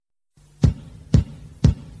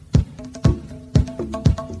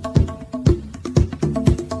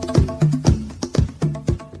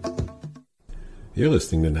You're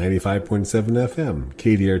listening to 95.7 FM,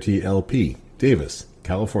 KDRT LP, Davis,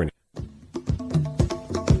 California.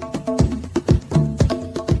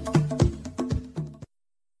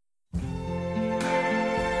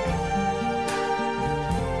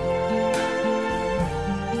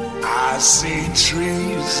 I see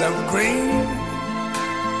trees of green,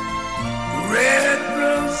 red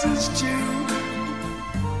roses too.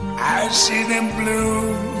 I see them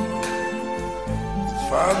bloom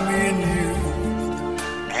for me and you.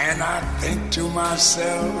 And I think to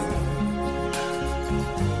myself,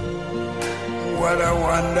 what a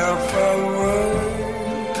wonderful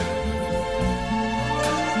world.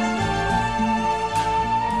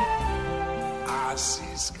 I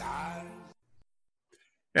see skies.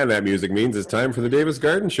 And that music means it's time for the Davis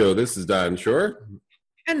Garden Show. This is Don Shore.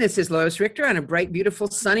 And this is Lois Richter on a bright, beautiful,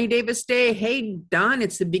 sunny Davis day. Hey, Don,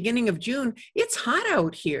 it's the beginning of June. It's hot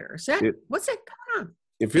out here. What's that going on?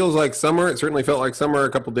 It feels like summer. It certainly felt like summer a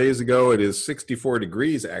couple days ago. It is 64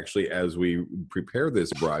 degrees, actually, as we prepare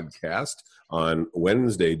this broadcast on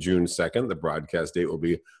Wednesday, June 2nd. The broadcast date will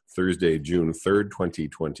be Thursday, June 3rd,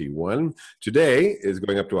 2021. Today is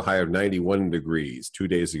going up to a high of 91 degrees. 2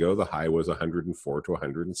 days ago, the high was 104 to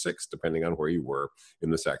 106, depending on where you were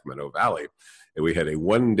in the Sacramento Valley. And we had a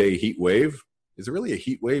one-day heat wave. Is it really a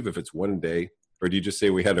heat wave if it's one day? Or do you just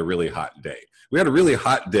say we had a really hot day? We had a really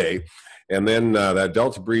hot day. And then that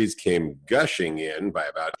Delta breeze came gushing in by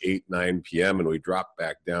about 8, 9 p.m., and we dropped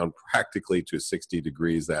back down practically to 60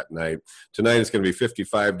 degrees that night. Tonight it's going to be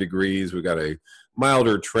 55 degrees. We've got a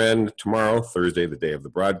milder trend. Tomorrow, Thursday, the day of the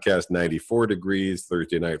broadcast, 94 degrees.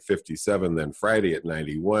 Thursday night, 57. Then Friday at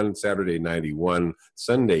 91. Saturday, 91.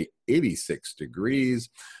 Sunday, 86 degrees.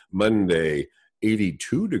 Monday,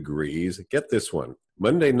 82 degrees. Get this one.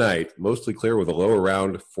 Monday night, mostly clear with a low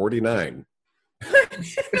around 49.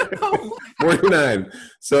 49.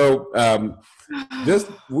 So just,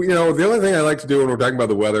 the only thing I like to do when we're talking about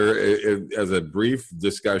the weather as a brief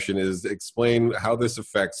discussion is explain how this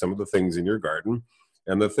affects some of the things in your garden.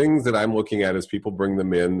 And the things that I'm looking at as people bring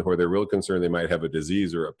them in where they're real concerned they might have a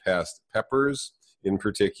disease or a pest. Peppers in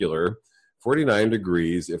particular, 49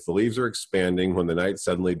 degrees. If the leaves are expanding when the night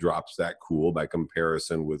suddenly drops that cool by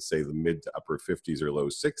comparison with, say, the mid to upper 50s or low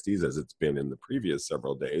 60s, as it's been in the previous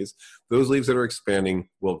several days, those leaves that are expanding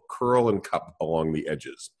will curl and cup along the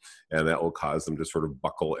edges. And that will cause them to sort of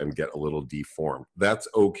buckle and get a little deformed. That's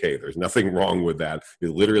okay. There's nothing wrong with that.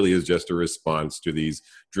 It literally is just a response to these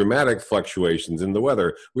dramatic fluctuations in the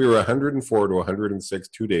weather. We were 104 to 106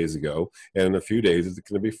 2 days ago, and in a few days it's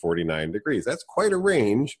going to be 49 degrees. That's quite a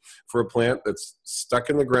range for a plant that's stuck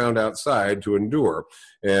in the ground outside to endure.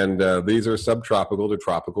 And these are subtropical to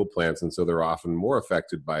tropical plants, and so they're often more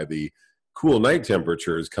affected by the cool night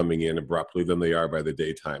temperatures coming in abruptly than they are by the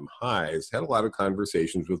daytime highs. Had a lot of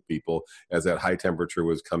conversations with people as that high temperature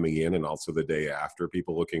was coming in, and also the day after,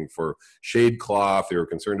 people looking for shade cloth. They were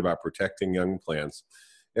concerned about protecting young plants.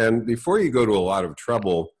 And before you go to a lot of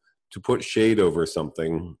trouble to put shade over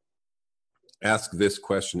something, ask this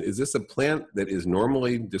question. Is this a plant that is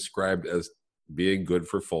normally described as being good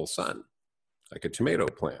for full sun, like a tomato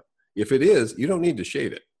plant? If it is, you don't need to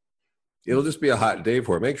shade it. It'll just be a hot day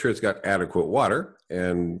for it. Make sure it's got adequate water,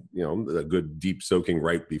 and a good deep soaking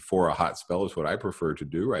right before a hot spell is what I prefer to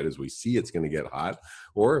do, right as we see it's going to get hot.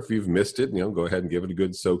 Or if you've missed it, go ahead and give it a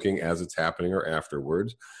good soaking as it's happening or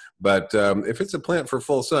afterwards. But if it's a plant for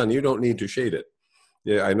full sun, you don't need to shade it.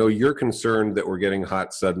 Yeah, I know you're concerned that we're getting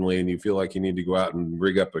hot suddenly and you feel like you need to go out and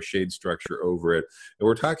rig up a shade structure over it. And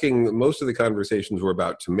we're talking, most of the conversations were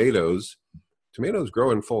about tomatoes. Tomatoes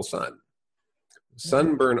grow in full sun.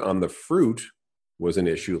 Sunburn on the fruit was an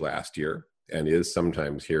issue last year and is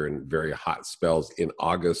sometimes here in very hot spells in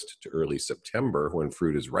August to early September when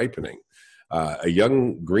fruit is ripening. A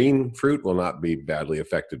young green fruit will not be badly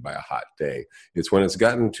affected by a hot day. It's when it's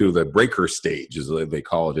gotten to the breaker stage, as they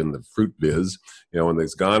call it in the fruit biz, when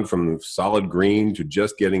it's gone from solid green to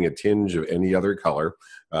just getting a tinge of any other color,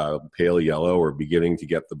 pale yellow, or beginning to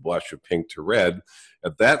get the blush of pink to red.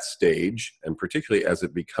 At that stage, and particularly as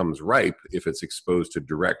it becomes ripe, if it's exposed to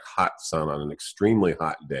direct hot sun on an extremely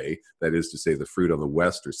hot day, that is to say the fruit on the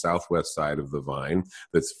west or southwest side of the vine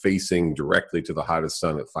that's facing directly to the hottest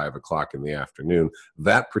sun at 5 o'clock in the afternoon,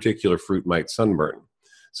 that particular fruit might sunburn.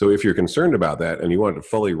 So if you're concerned about that and you want to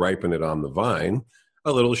fully ripen it on the vine,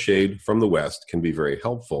 a little shade from the west can be very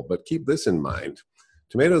helpful. But keep this in mind.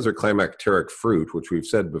 Tomatoes are climacteric fruit, which we've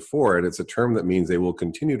said before, and it's a term that means they will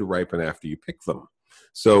continue to ripen after you pick them.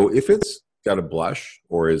 So if it's got a blush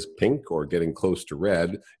or is pink or getting close to red,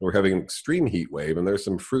 and we're having an extreme heat wave, and there's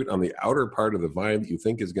some fruit on the outer part of the vine that you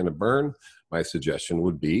think is going to burn, my suggestion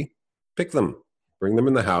would be pick them, bring them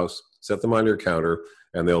in the house, set them on your counter,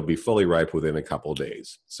 and they'll be fully ripe within a couple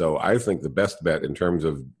days. So I think the best bet in terms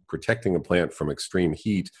of protecting a plant from extreme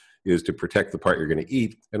heat is to protect the part you're going to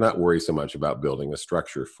eat and not worry so much about building a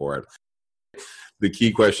structure for it. The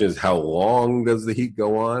key question is, how long does the heat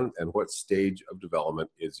go on, and what stage of development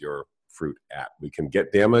is your fruit at? We can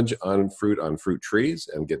get damage on fruit trees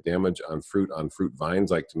and get damage on fruit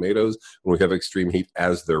vines like tomatoes when we have extreme heat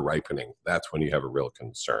as they're ripening. That's when you have a real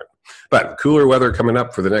concern. But cooler weather coming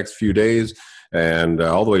up for the next few days, and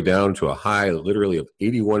all the way down to a high literally of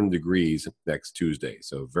 81 degrees next Tuesday.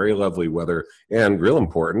 So very lovely weather, and real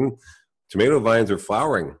important, tomato vines are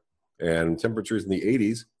flowering, and temperatures in the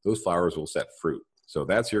 80s, those flowers will set fruit. So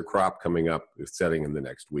that's your crop coming up, setting in the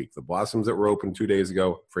next week. The blossoms that were open 2 days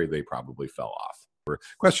ago, afraid they probably fell off. A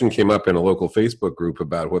question came up in a local Facebook group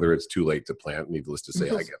about whether it's too late to plant. Needless to say,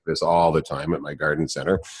 I get this all the time at my garden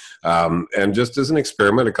center. And just as an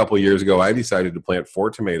experiment, a couple of years ago, I decided to plant 4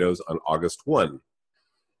 tomatoes on August 1.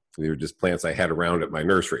 They were just plants I had around at my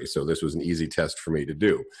nursery, so this was an easy test for me to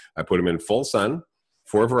do. I put them in full sun.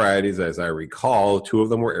 4 varieties, as I recall. 2 of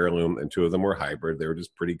them were heirloom and 2 of them were hybrid. They were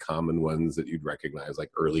just pretty common ones that you'd recognize, like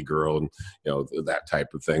Early Girl and that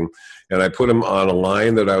type of thing. And I put them on a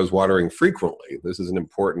line that I was watering frequently. This is an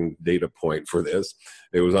important data point for this.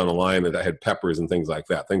 It was on a line that I had peppers and things like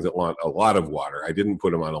that, things that want a lot of water. I didn't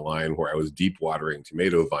put them on a line where I was deep watering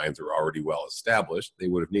tomato vines that were already well established. They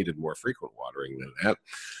would have needed more frequent watering than that.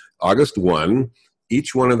 August 1,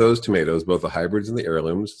 each one of those tomatoes, both the hybrids and the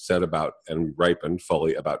heirlooms, set about and ripened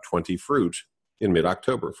fully about 20 fruit in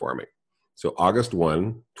mid-October for me. So August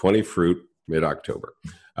 1, 20 fruit, mid-October.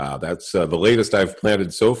 That's the latest I've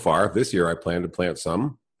planted so far. This year I plan to plant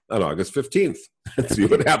some on August 15th. See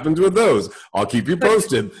what happens with those. I'll keep you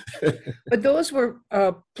posted. But those were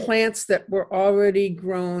plants that were already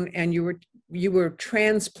grown, and you were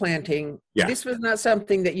transplanting. Yeah. This was not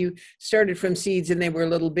something that you started from seeds and they were a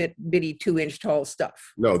little bitty 2-inch tall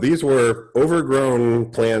stuff. No, these were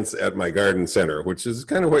overgrown plants at my garden center, which is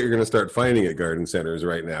kind of what you're going to start finding at garden centers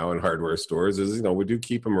right now and hardware stores. Is we do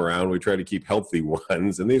keep them around. We try to keep healthy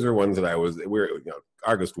ones, and these are ones that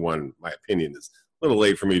August 1. My opinion is a little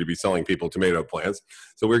late for me to be selling people tomato plants,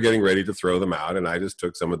 so we're getting ready to throw them out. And I just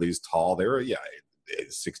took some of these tall. They were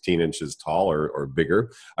 16 inches tall or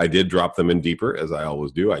bigger. I did drop them in deeper, as I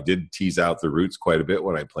always do. I did tease out the roots quite a bit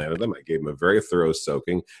when I planted them. I gave them a very thorough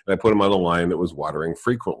soaking, and I put them on a line that was watering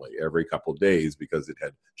frequently every couple of days because it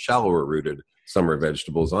had shallower rooted summer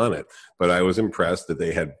vegetables on it. But I was impressed that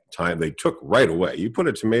they had time. They took right away. You put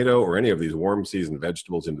a tomato or any of these warm season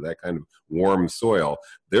vegetables into that kind of warm soil,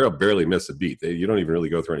 they'll barely miss a beat. You don't even really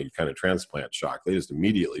go through any kind of transplant shock. They just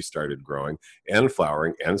immediately started growing and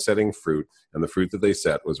flowering and setting fruit, and the fruit that they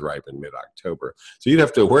set was ripe in mid-October. So you'd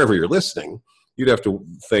have to, wherever you're listening, you'd have to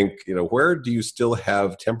think, where do you still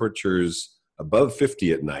have temperatures above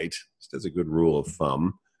 50 at night, just as a good rule of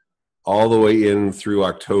thumb, all the way in through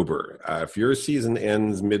October. If your season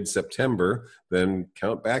ends mid-September, then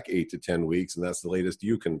count back 8 to 10 weeks, and that's the latest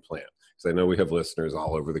you can plant. Because I know we have listeners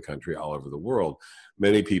all over the country, all over the world.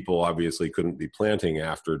 Many people obviously couldn't be planting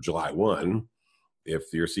after July 1.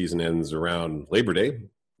 If your season ends around Labor Day,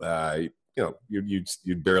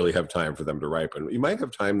 you'd barely have time for them to ripen. You might have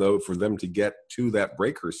time, though, for them to get to that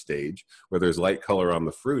breaker stage where there's light color on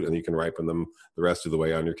the fruit, and you can ripen them the rest of the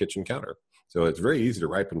way on your kitchen counter. So it's very easy to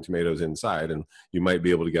ripen tomatoes inside, and you might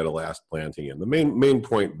be able to get a last planting in. The main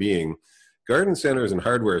point being, garden centers and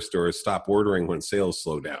hardware stores stop ordering when sales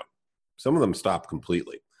slow down. Some of them stop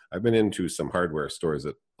completely. I've been into some hardware stores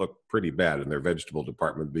that look pretty bad in their vegetable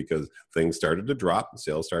department because things started to drop,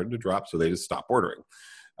 sales started to drop, so they just stop ordering.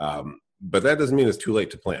 But that doesn't mean it's too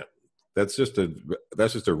late to plant. That's just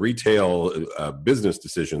a retail business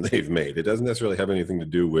decision they've made. It doesn't necessarily have anything to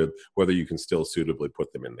do with whether you can still suitably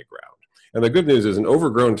put them in the ground. And the good news is an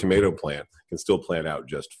overgrown tomato plant can still plant out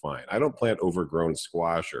just fine. I don't plant overgrown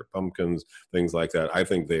squash or pumpkins, things like that. I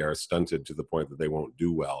think they are stunted to the point that they won't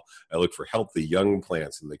do well. I look for healthy young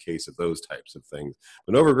plants in the case of those types of things.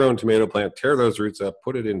 An overgrown tomato plant, tear those roots up,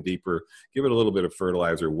 put it in deeper, give it a little bit of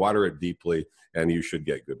fertilizer, water it deeply, and you should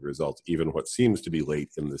get good results, even what seems to be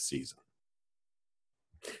late in the season.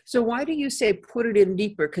 So why do you say put it in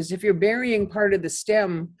deeper? Because if you're burying part of the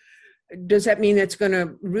stem, does that mean it's going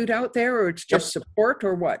to root out there, or it's just support,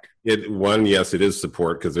 or what? Yes, it is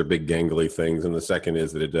support because they're big gangly things. And the second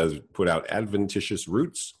is that it does put out adventitious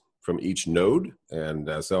roots. from each node.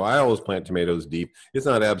 And so I always plant tomatoes deep. It's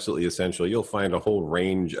not absolutely essential. You'll find a whole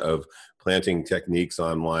range of planting techniques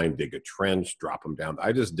online. Dig a trench, drop them down.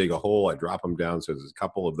 I just dig a hole, I drop them down, so there's a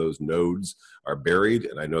couple of those nodes are buried,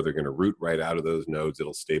 and I know they're going to root right out of those nodes.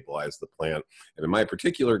 It'll stabilize the plant. And in my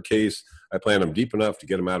particular case, I plant them deep enough to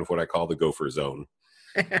get them out of what I call the gopher zone.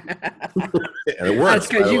 And it works. That's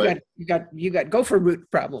because you got gopher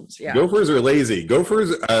root problems. Yeah. Gophers are lazy.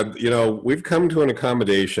 Gophers, we've come to an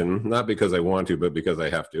accommodation, not because I want to, but because I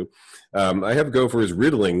have to. I have gophers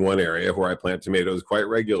riddling one area where I plant tomatoes quite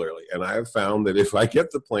regularly. And I have found that if I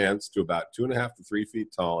get the plants to about 2.5 to 3 feet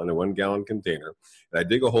tall in a 1 gallon container, and I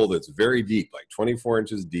dig a hole that's very deep, like 24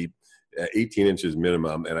 inches deep, 18 inches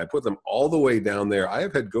minimum, and I put them all the way down there, I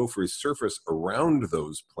have had gophers surface around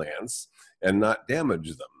those plants and not damage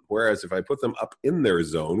them. Whereas if I put them up in their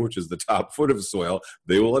zone, which is the top foot of soil,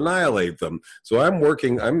 they will annihilate them. So I'm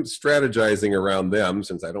strategizing around them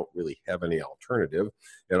since I don't really have any alternative.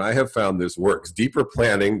 And I have found this works. Deeper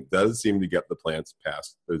planting does seem to get the plants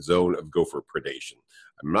past the zone of gopher predation.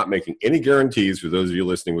 I'm not making any guarantees for those of you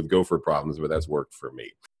listening with gopher problems, but that's worked for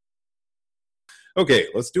me. Okay,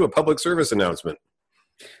 let's do a public service announcement.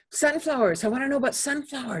 Sunflowers. I want to know about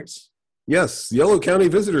sunflowers. Yes, the Yolo County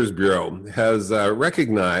Visitors Bureau has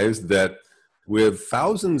recognized that with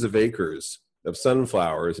thousands of acres of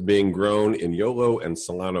sunflowers being grown in Yolo and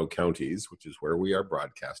Solano counties, which is where we are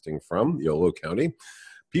broadcasting from, Yolo County,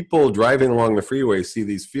 people driving along the freeway see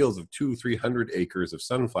these fields of 200-300 acres of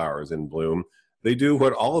sunflowers in bloom. They do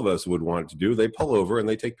what all of us would want to do. They pull over and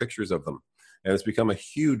they take pictures of them. And it's become a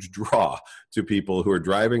huge draw to people who are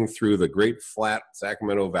driving through the great flat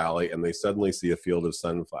Sacramento Valley and they suddenly see a field of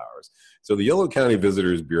sunflowers. So the Yolo County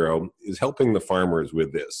Visitors Bureau is helping the farmers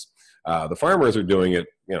with this. The farmers are doing it,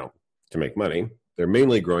 to make money. They're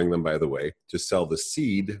mainly growing them, by the way, to sell the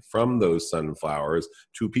seed from those sunflowers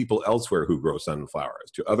to people elsewhere who grow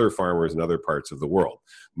sunflowers, to other farmers in other parts of the world.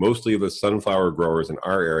 Mostly the sunflower growers in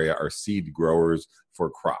our area are seed growers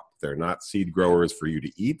for crop. They're not seed growers for you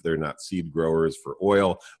to eat. They're not seed growers for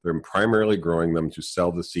oil. They're primarily growing them to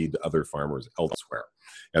sell the seed to other farmers elsewhere.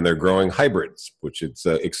 And they're growing hybrids, which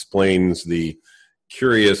explains the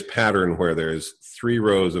curious pattern where there's 3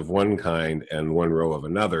 rows of one kind and 1 row of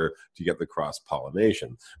another to get the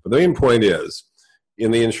cross-pollination. But the main point is,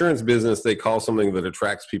 in the insurance business, they call something that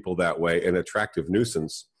attracts people that way an attractive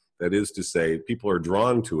nuisance. That is to say, people are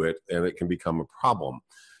drawn to it and it can become a problem.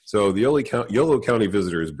 So the Yolo County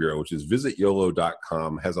Visitors Bureau, which is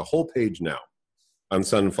visityolo.com, has a whole page now on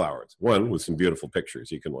sunflowers. 1, with some beautiful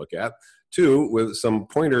pictures you can look at. 2, with some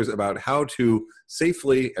pointers about how to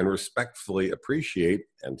safely and respectfully appreciate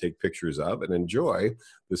and take pictures of and enjoy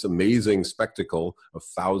this amazing spectacle of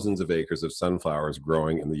thousands of acres of sunflowers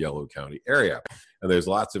growing in the Yolo County area. And there's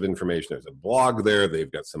lots of information. There's a blog there.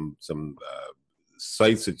 They've got some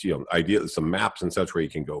sites that some maps and such where you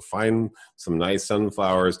can go find some nice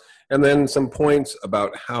sunflowers, and then some points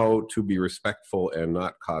about how to be respectful and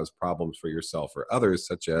not cause problems for yourself or others,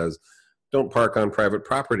 such as don't park on private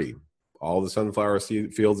property. All the sunflower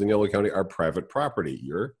fields in Yolo County are private property.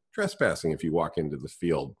 You're trespassing if you walk into the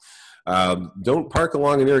field. Don't park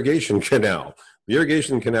along an irrigation canal. The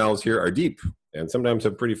irrigation canals here are deep and sometimes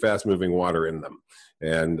have pretty fast moving water in them.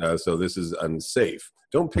 And so this is unsafe.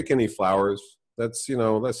 Don't pick any flowers. That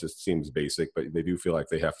just seems basic, but they do feel like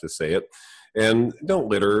they have to say it. And don't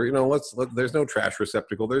litter. There's no trash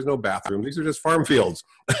receptacle. There's no bathroom. These are just farm fields.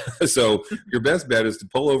 So your best bet is to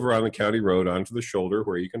pull over on the county road onto the shoulder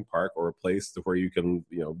where you can park, or a place where you can,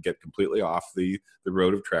 get completely off the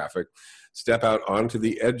road of traffic. Step out onto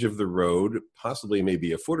the edge of the road, possibly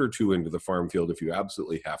maybe a foot or 2 into the farm field if you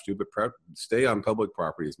absolutely have to, but stay on public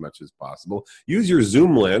property as much as possible. Use your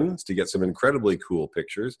zoom lens to get some incredibly cool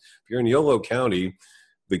pictures. If you're in Yolo County,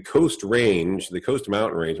 the Coast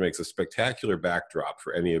Mountain Range makes a spectacular backdrop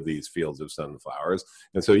for any of these fields of sunflowers.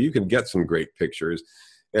 And so you can get some great pictures.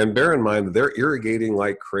 And bear in mind that they're irrigating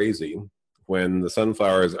like crazy when the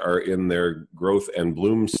sunflowers are in their growth and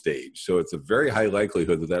bloom stage. So it's a very high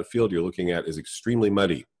likelihood that field you're looking at is extremely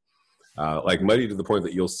muddy. Like muddy to the point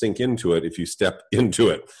that you'll sink into it if you step into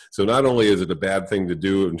it. So not only is it a bad thing to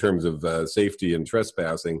do in terms of safety and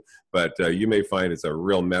trespassing, but you may find it's a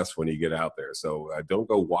real mess when you get out there. So don't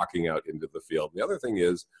go walking out into the field. The other thing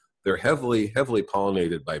is they're heavily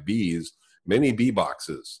pollinated by bees. Many bee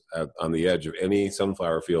boxes on the edge of any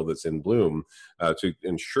sunflower field that's in bloom to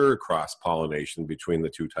ensure cross-pollination between the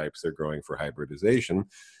 2 types they're growing for hybridization.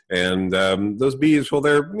 And those bees, well,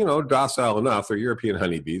 they're, docile enough. They're European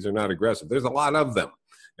honeybees. They're not aggressive. There's a lot of them.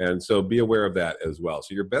 And so be aware of that as well.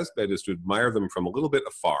 So your best bet is to admire them from a little bit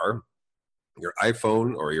afar your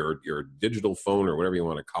iPhone or your digital phone or whatever you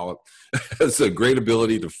want to call it. It's a great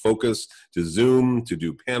ability to focus, to zoom, to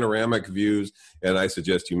do panoramic views, and I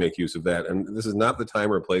suggest you make use of that. And this is not the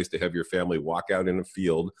time or place to have your family walk out in a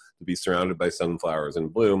field to be surrounded by sunflowers in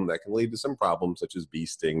bloom. That can lead to some problems such as bee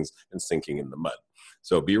stings and sinking in the mud.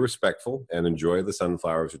 So be respectful and enjoy the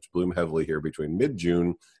sunflowers, which bloom heavily here between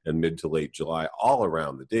mid-June and mid to late July, all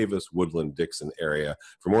around the Davis, Woodland, Dixon area.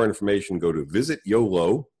 For more information, go to Visit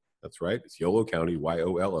YOLO. That's right. It's Yolo County,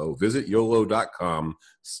 YOLO. Visit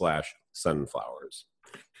YOLO.com/sunflowers.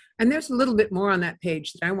 And there's a little bit more on that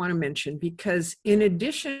page that I want to mention, because in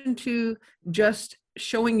addition to just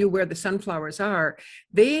showing you where the sunflowers are,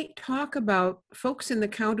 they talk about folks in the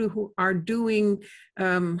county who are doing,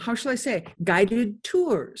 how shall I say, guided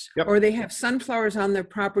tours. Yep. Or they have sunflowers on their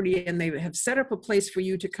property and they have set up a place for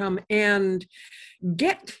you to come and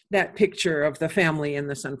get that picture of the family and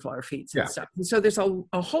the sunflower feeds and stuff. And so there's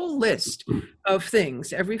a whole list of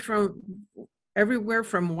things, everywhere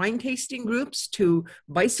from wine tasting groups to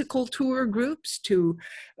bicycle tour groups to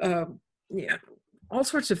all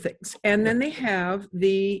sorts of things. And then they have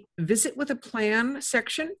the visit with a plan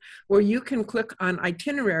section where you can click on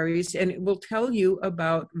itineraries and it will tell you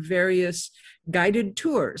about various guided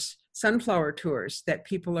tours, sunflower tours that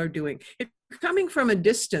people are doing. If you're coming from a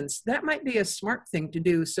distance, that might be a smart thing to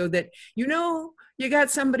do so that you know you got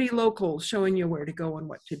somebody local showing you where to go and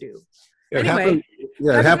what to do. Anyway,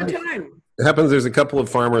 have a good time. It happens there's a couple of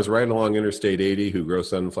farmers right along Interstate 80 who grow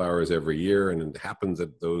sunflowers every year, and it happens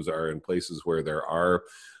that those are in places where there are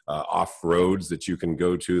off-roads that you can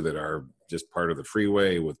go to that are just part of the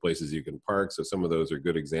freeway with places you can park. So some of those are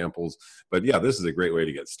good examples. But yeah, this is a great way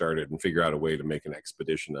to get started and figure out a way to make an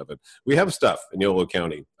expedition of it. We have stuff in Yolo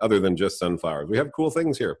County other than just sunflowers. We have cool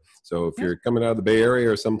things here. So if you're coming out of the Bay Area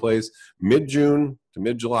or someplace, mid-June to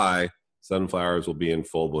mid-July, sunflowers will be in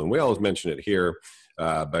full bloom. We always mention it here.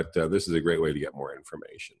 But this is a great way to get more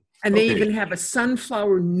information. And they even have a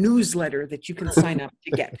sunflower newsletter that you can sign up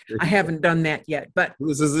to get. I haven't done that yet, but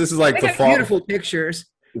this is like the fall. Beautiful pictures.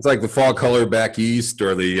 It's like the fall color back east,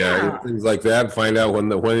 or the things like that. Find out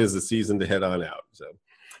when is the season to head on out. So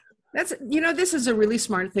that's, this is a really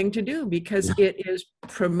smart thing to do because it is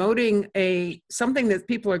promoting something that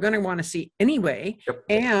people are going to want to see anyway,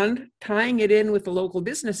 and tying it in with the local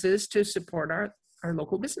businesses to support our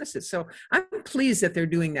local businesses. So I'm pleased that they're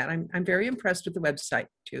doing that. I'm very impressed with the website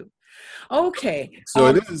too. Okay.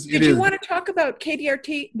 So did you want to talk about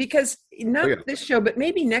KDRT? Because not this show, but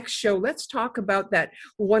maybe next show, let's talk about that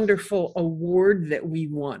wonderful award that we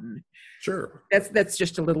won. Sure. That's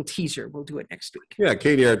just a little teaser. We'll do it next week. Yeah,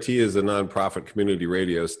 KDRT is a nonprofit community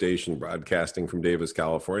radio station broadcasting from Davis,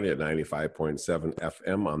 California at 95.7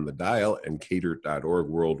 FM on the dial and cater.org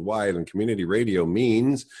worldwide. And community radio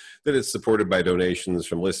means that it's supported by donations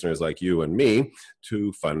from listeners like you and me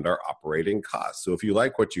to fund our operating costs. So if you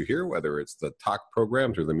like what you hear, whether it's the talk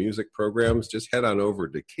programs or the music programs, just head on over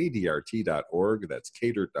to kdrt.org, that's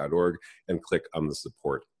cater.org, and click on the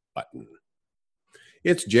support button.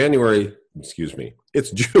 It's January, it's June.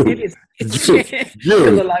 It is. June.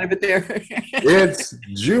 There's a lot of it there. It's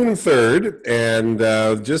June 3rd, and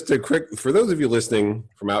just a quick, for those of you listening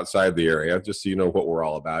from outside the area, just so you know what we're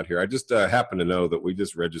all about here, I just happen to know that we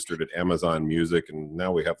just registered at Amazon Music, and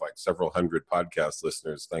now we have like several hundred podcast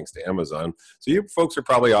listeners thanks to Amazon. So you folks are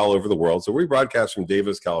probably all over the world. So we broadcast from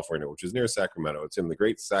Davis, California, which is near Sacramento. It's in the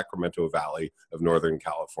great Sacramento Valley of Northern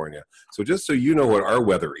California. So just so you know what our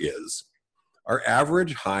weather is, our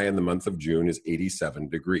average high in the month of June is 87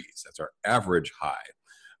 degrees. That's our average high.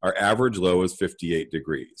 Our average low is 58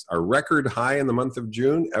 degrees. Our record high in the month of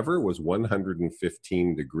June ever was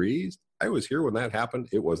 115 degrees. I was here when that happened.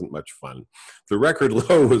 It wasn't much fun. The record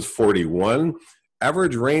low was 41.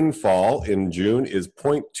 Average rainfall in June is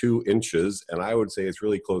 0.2 inches, and I would say it's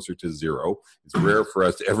really closer to zero. It's rare for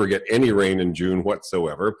us to ever get any rain in June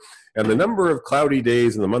whatsoever. And the number of cloudy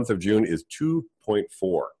days in the month of June is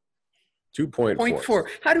 2.4. 2.4.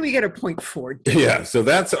 How do we get a 0.4? Yeah, so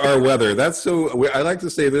that's our weather. I like to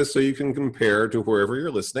say this so you can compare to wherever you're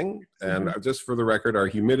listening. And just for the record, our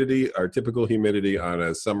typical humidity on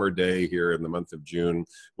a summer day here in the month of June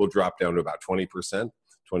will drop down to about 20%.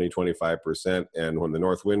 20-25%, and when the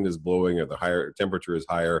north wind is blowing or the higher temperature is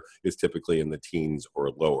higher, it's typically in the teens or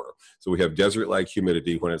lower. So we have desert-like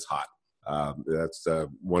humidity when it's hot. That's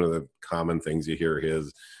one of the common things you hear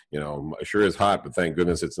is, sure is hot, but thank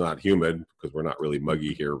goodness it's not humid because we're not really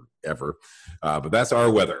muggy here ever. But that's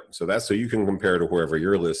our weather. So that's so you can compare to wherever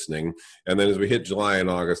you're listening. And then as we hit July and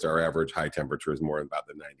August, our average high temperature is more in about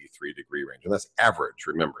the 93-degree range. And that's average,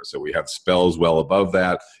 remember. So we have spells well above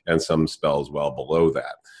that and some spells well below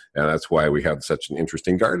that. And that's why we have such an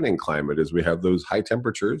interesting gardening climate, is we have those high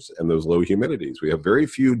temperatures and those low humidities. We have very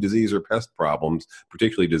few disease or pest problems,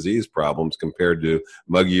 particularly disease problems, compared to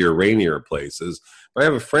muggier, rainier places. I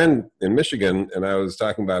have a friend in Michigan, and I was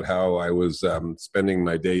talking about how I was spending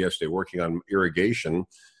my day yesterday working on irrigation,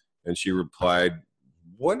 and she replied,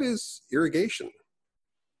 "What is irrigation?"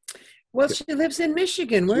 Well, she lives in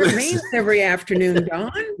Michigan, where it rains every afternoon,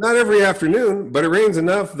 Don. Not every afternoon, but it rains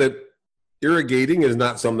enough that irrigating is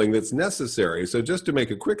not something that's necessary. So just to make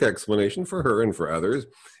a quick explanation for her and for others,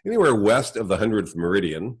 anywhere west of the 100th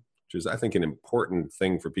meridian, which is, I think, an important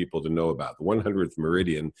thing for people to know about. The 100th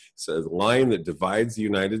meridian is a line that divides the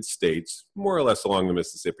United States, more or less along the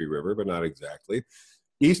Mississippi River, but not exactly.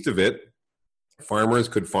 East of it, farmers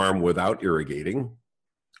could farm without irrigating.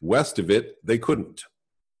 West of it, they couldn't.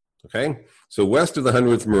 Okay? So west of the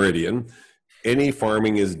 100th meridian, any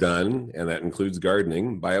farming is done, and that includes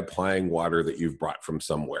gardening, by applying water that you've brought from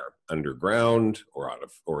somewhere, underground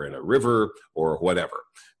or in a river or whatever.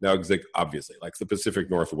 Now, obviously, like the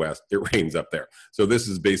Pacific Northwest, it rains up there. So this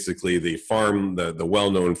is basically the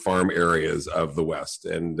well-known farm areas of the West.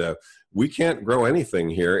 And we can't grow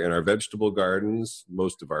anything here in our vegetable gardens,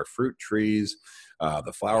 most of our fruit trees,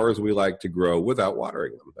 the flowers we like to grow, without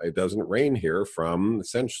watering them. It doesn't rain here from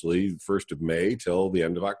essentially 1st of May till the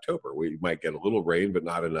end of October. We might get a little rain, but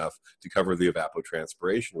not enough to cover the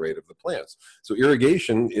evapotranspiration rate of the plants. So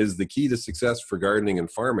irrigation is the key to success for gardening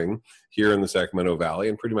and farming here in the Sacramento Valley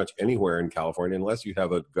and pretty much anywhere in California, unless you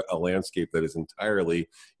have a landscape that is entirely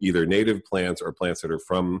either native plants or plants that are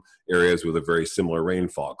from areas with a very similar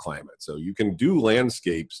rainfall climate. So you can do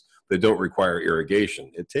landscapes that don't require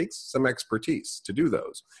irrigation. It takes some expertise to do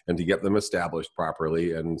those and to get them established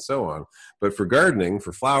properly and so on. But for gardening,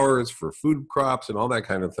 for flowers, for food crops and all that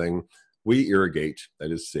kind of thing, we irrigate,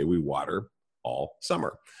 that is to say we water all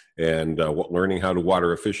summer. And learning how to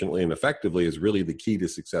water efficiently and effectively is really the key to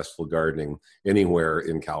successful gardening anywhere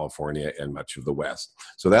in California and much of the West.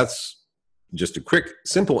 So that's just a quick,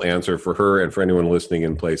 simple answer for her and for anyone listening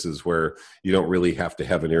in places where you don't really have to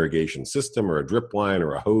have an irrigation system or a drip line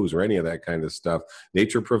or a hose or any of that kind of stuff.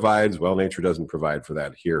 Nature provides. Well, nature doesn't provide for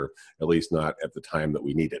that here, at least not at the time that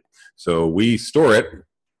we need it. So we store it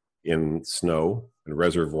in snow and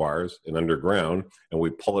reservoirs and underground, and we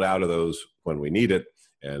pull it out of those when we need it.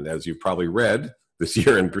 And as you've probably read, this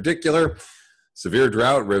year in particular, severe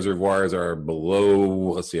drought reservoirs are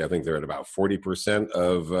below, I think they're at about 40%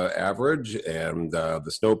 of average, and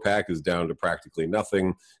the snowpack is down to practically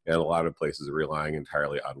nothing, and a lot of places are relying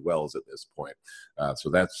entirely on wells at this point.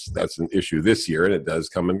 So that's an issue this year, and it does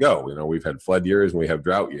come and go. You know, we've had flood years and we have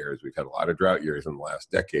drought years. We've had a lot of drought years in the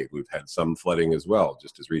last decade. We've had some flooding as well,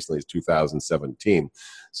 just as recently as 2017.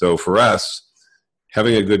 So for us,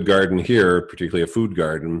 having a good garden here, particularly a food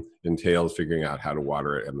garden, entails figuring out how to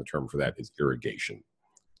water it, and the term for that is irrigation.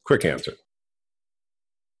 Quick answer.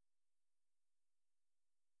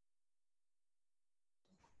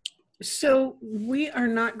 So we are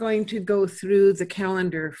not going to go through the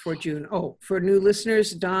calendar for June. Oh, for new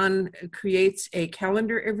listeners, Don creates a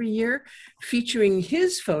calendar every year featuring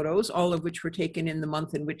his photos, all of which were taken in the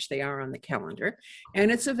month in which they are on the calendar.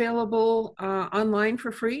 And it's available online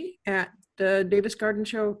for free at the Davis Garden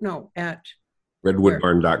Show. No, at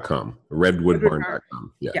Redwoodbarn.com.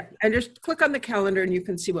 Redwoodbarn.com. Yeah. And just click on the calendar and you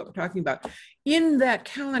can see what we're talking about. In that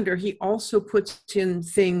calendar, he also puts in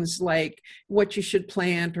things like what you should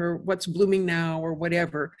plant or what's blooming now or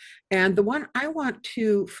whatever. And the one I want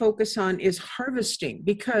to focus on is harvesting,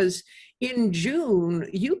 because in June,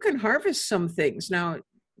 you can harvest some things. Now,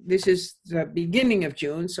 this is the beginning of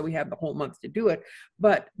June, so we have the whole month to do it.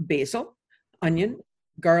 But basil, onion,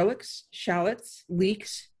 garlics, shallots,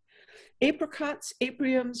 leeks, apricots,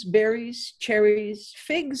 apriums, berries, cherries,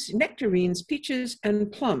 figs, nectarines, peaches,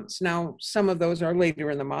 and plums. Now, some of those are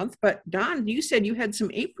later in the month, but Don, you said you had some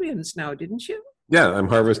apriums now, didn't you? Yeah, I'm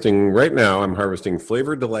harvesting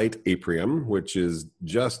Flavor Delight Aprium, which is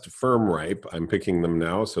just firm ripe. I'm picking them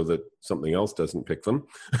now so that something else doesn't pick them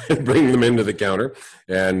and bring them into the counter.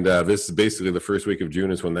 And this is basically the first week of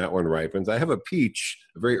June is when that one ripens. I have a peach,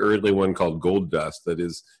 a very early one called Gold Dust, that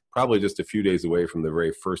is probably just a few days away from the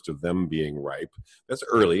very first of them being ripe. That's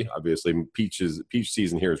early. Obviously, peach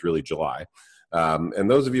season here is really July.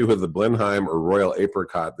 And those of you who have the Blenheim or Royal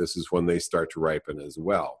Apricot, this is when they start to ripen as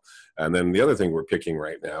well. And then the other thing we're picking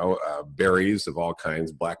right now, berries of all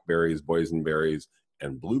kinds, blackberries, boysenberries,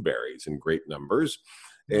 and blueberries in great numbers.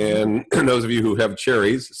 And those of you who have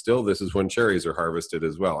cherries, still, this is when cherries are harvested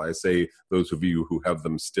as well. I say those of you who have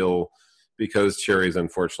them still, because cherries,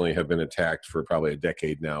 unfortunately, have been attacked for probably a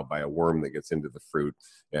decade now by a worm that gets into the fruit,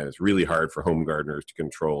 and it's really hard for home gardeners to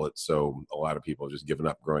control it. So a lot of people have just given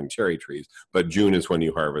up growing cherry trees. But June is when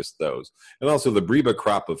you harvest those. And also the Breba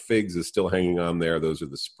crop of figs is still hanging on there. Those are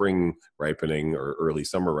the spring ripening or early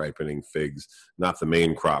summer ripening figs, not the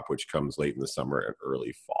main crop, which comes late in the summer and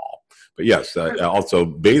early fall. But yes, also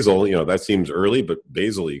basil, that seems early, but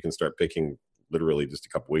basil you can start picking literally just a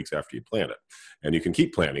couple weeks after you plant it. And you can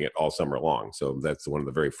keep planting it all summer long. So that's one of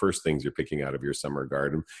the very first things you're picking out of your summer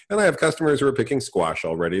garden. And I have customers who are picking squash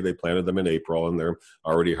already. They planted them in April and they're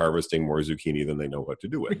already harvesting more zucchini than they know what to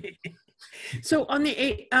do with. So on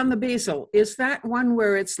the basil, is that one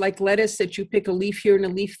where it's like lettuce that you pick a leaf here and a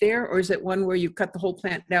leaf there, or is it one where you cut the whole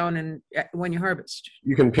plant down and when you harvest?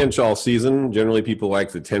 You can pinch all season. Generally, people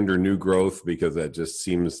like the tender new growth because that just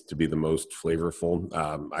seems to be the most flavorful.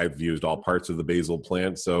 I've used all parts of the basil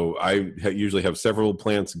plant, so I usually have several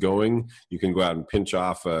plants going. You can go out and pinch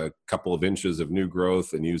off a couple of inches of new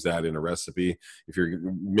growth and use that in a recipe. If you're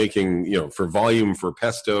making, for volume for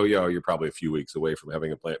pesto, you're probably a few weeks away from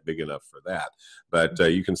having a plant big enough for that. But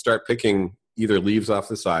you can start picking either leaves off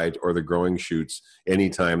the side or the growing shoots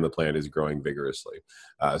anytime the plant is growing vigorously.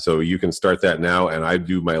 So you can start that now, and I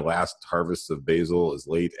do my last harvest of basil as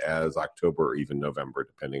late as October or even November,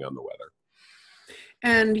 depending on the weather.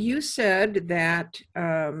 And you said that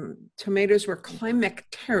tomatoes were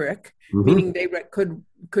climacteric, meaning they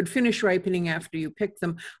could finish ripening after you pick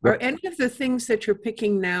them. Are any of the things that you're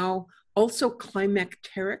picking now also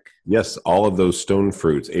climacteric? Yes, all of those stone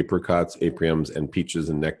fruits, apricots, apriums, and peaches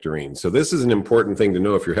and nectarines. So this is an important thing to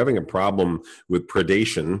know. If you're having a problem with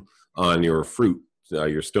predation on your fruit,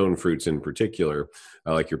 your stone fruits in particular,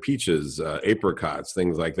 like your peaches, apricots,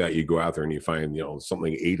 things like that, you go out there and you find,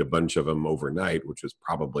 something ate a bunch of them overnight, which is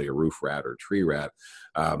probably a roof rat or tree rat.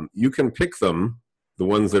 You can pick them, the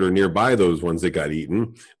ones that are nearby those ones that got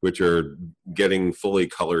eaten, which are getting fully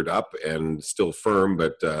colored up and still firm,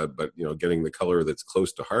 but getting the color that's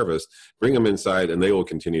close to harvest, bring them inside and they will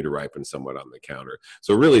continue to ripen somewhat on the counter.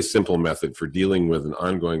 So a really simple method for dealing with an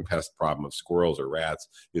ongoing pest problem of squirrels or rats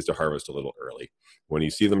is to harvest a little early. When you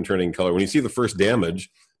see them turning color, when you see the first damage,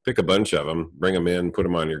 pick a bunch of them, bring them in, put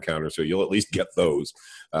them on your counter, so you'll at least get those.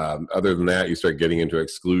 Other than that, you start getting into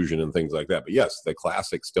exclusion and things like that. But yes, the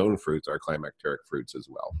classic stone fruits are climacteric fruits as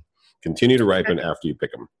well. Continue to ripen after you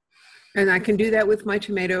pick them. And I can do that with my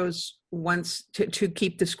tomatoes once to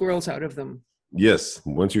keep the squirrels out of them. Yes,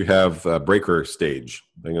 once you have breaker stage.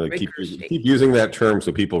 I'm going to keep using that term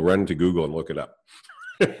so people run to Google and look it up.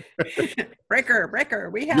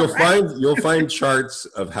 breaker. We have. You'll find charts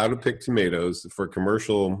of how to pick tomatoes for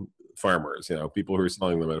commercial farmers. People who are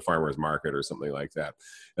selling them at a farmer's market or something like that.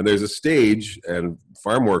 And there's a stage, and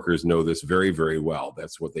farm workers know this very, very well.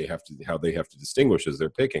 That's what how they have to distinguish as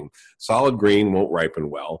they're picking. Solid green won't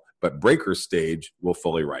ripen well, but breaker stage will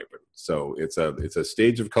fully ripen. So it's a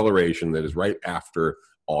stage of coloration that is right after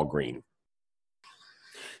all green.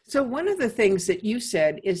 So one of the things that you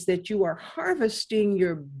said is that you are harvesting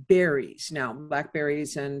your berries now,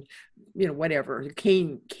 blackberries and whatever,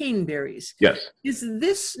 cane berries. Yes. Is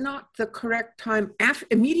this not the correct time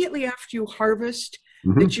immediately after you harvest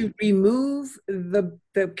that you remove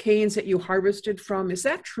the canes that you harvested from? Is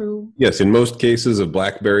that true? Yes, in most cases of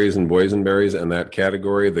blackberries and boysenberries and that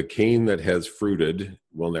category, the cane that has fruited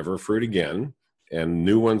will never fruit again. And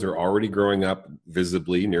new ones are already growing up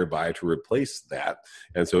visibly nearby to replace that.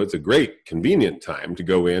 And so it's a great, convenient time to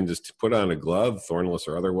go in, just to put on a glove, thornless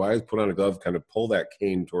or otherwise, put on a glove, kind of pull that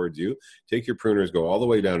cane towards you, take your pruners, go all the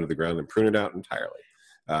way down to the ground and prune it out entirely.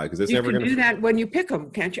 Because it's never going to do that when you pick them,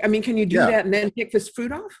 can't you? I mean, can you do that and then pick this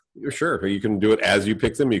fruit off? Sure. You can do it as you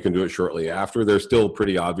pick them. You can do it shortly after. They're still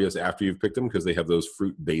pretty obvious after you've picked them because they have those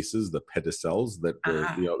fruit bases, the pedicels that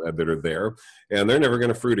are there, and they're never going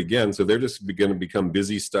to fruit again. So they're just going to become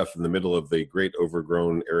busy stuff in the middle of the great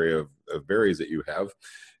overgrown area of berries that you have.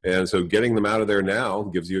 And so getting them out of there now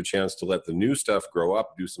gives you a chance to let the new stuff grow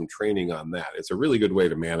up, do some training on that. It's a really good way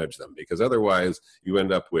to manage them because otherwise you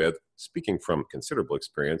end up with, speaking from considerable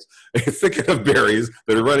experience, a thicket of berries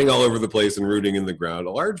that are running all over the place and rooting in the ground,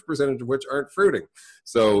 a large percentage of which aren't fruiting.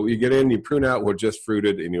 So you get in, you prune out what just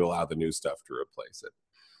fruited, and you allow the new stuff to replace it.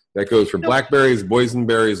 That goes for blackberries,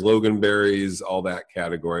 boysenberries, loganberries, all that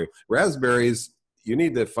category. Raspberries, you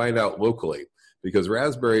need to find out locally because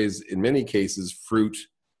raspberries, in many cases, fruit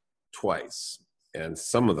twice. and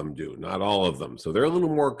some of them do, not all of them. So they're a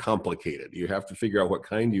little more complicated. You have to figure out what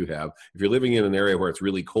kind you have. If you're living in an area where it's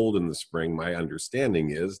really cold in the spring, my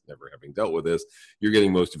understanding is, never having dealt with this, you're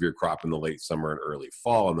getting most of your crop in the late summer and early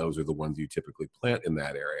fall, and those are the ones you typically plant in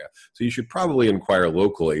that area. So you should probably inquire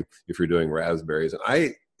locally if you're doing raspberries. And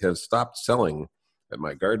I have stopped selling at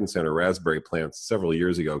my garden center raspberry plants several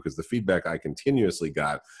years ago because the feedback I continuously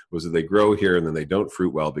got was that they grow here and then they don't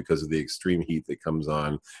fruit well because of the extreme heat that comes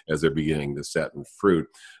on as they're beginning to set and fruit.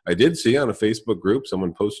 I did see on a Facebook group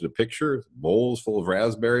someone posted a picture, bowls full of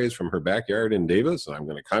raspberries from her backyard in Davis, and I'm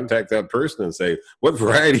going to contact that person and say, what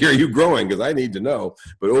variety are you growing? Because I need to know.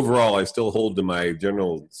 But overall, I still hold to my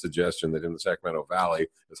general suggestion that in the Sacramento Valley,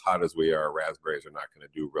 as hot as we are, raspberries are not going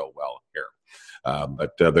to do real well here.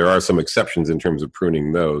 But there are some exceptions in terms of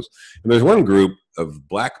pruning those. And there's one group of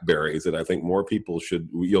blackberries that I think more people should,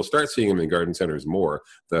 you'll start seeing them in garden centers more,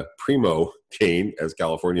 the primo cane, as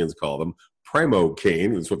Californians call them. Primo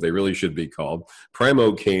cane is what they really should be called.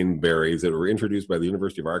 Primo cane berries that were introduced by the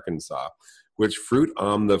University of Arkansas, which fruit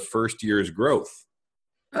on the first year's growth.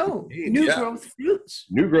 Oh, new growth fruits.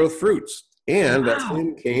 New growth fruits. And that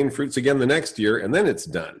same cane fruits again the next year, and then it's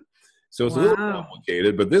done. So it's a little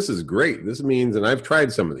complicated, but this is great. This means, and I've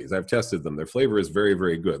tried some of these, I've tested them. Their flavor is very,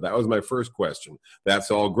 very good. That was my first question.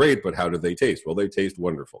 That's all great, but how do they taste? Well, they taste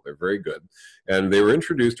wonderful. They're very good. And they were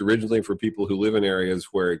introduced originally for people who live in areas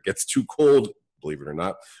where it gets too cold, believe it or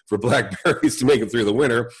not, for blackberries to make it through the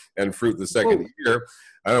winter and fruit the second year.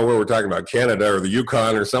 I don't know where we're talking about, Canada or the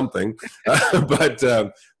Yukon or something, but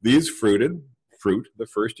these fruit the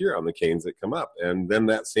first year on the canes that come up. And then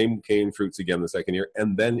that same cane fruits again the second year,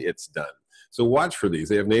 and then it's done. So watch for these.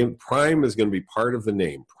 They have name. Prime is going to be part of the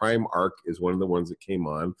name. Prime Arc is one of the ones that came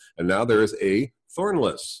on. And now there is a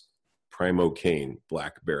thornless Primo cane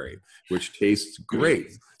blackberry, which tastes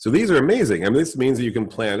great. So these are amazing. I mean, this means that you can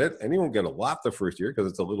plant it, and you won't get a lot the first year because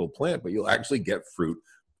it's a little plant, but you'll actually get fruit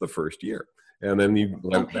the first year. And then you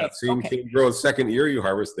let that same cane grow a second year, you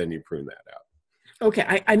harvest, then you prune that out.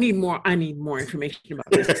 Okay, I need more information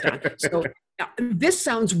about this, Don. So this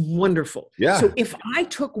sounds wonderful. Yeah. So if I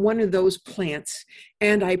took one of those plants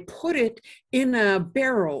and I put it in a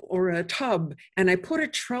barrel or a tub and I put a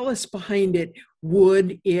trellis behind it,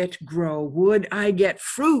 would it grow? Would I get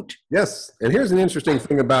fruit? Yes. And here's an interesting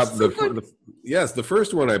thing about the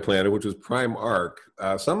first one I planted, which was Prime Arc.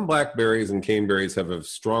 Some blackberries and caneberries have a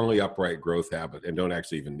strongly upright growth habit and don't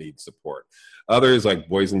actually even need support. Others, like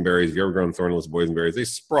boysenberries, if you've ever grown thornless boysenberries, they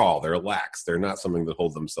sprawl, they're lax. They're not something that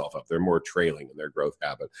hold themselves up. They're more trailing in their growth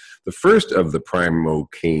habit. The first of the Primo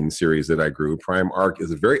cane series that I grew, Prime Arc,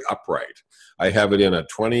 is very upright. I have it in a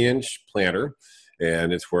 20-inch planter.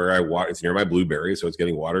 And it's where I water. It's near my blueberry, so it's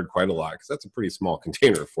getting watered quite a lot because that's a pretty small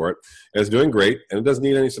container for it. And it's doing great, and it doesn't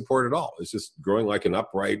need any support at all. It's just growing like an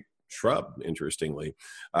upright shrub, interestingly.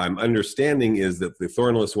 Understanding is that the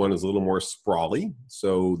thornless one is a little more sprawly,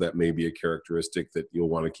 so that may be a characteristic that you'll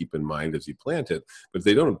want to keep in mind as you plant it, but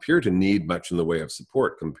they don't appear to need much in the way of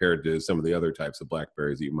support compared to some of the other types of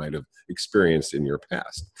blackberries that you might have experienced in your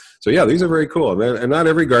past. So yeah, these are very cool, and not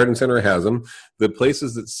every garden center has them. The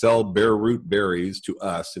places that sell bare root berries to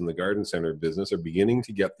us in the garden center business are beginning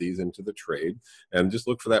to get these into the trade, and just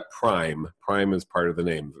look for that prime. Prime is part of the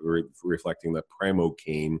name, reflecting the Primo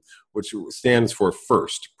cane, which stands for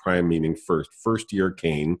first. Prime meaning first year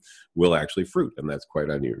cane will actually fruit, and that's quite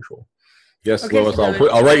unusual. Yes, okay, Lois, so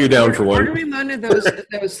I'll write you down for one. Ordering one of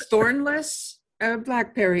those thornless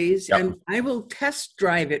blackberries, and I will test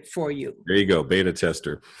drive it for you. There you go, beta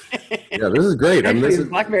tester. Yeah, this is great. Actually, this is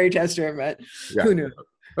blackberry tester, but who knew?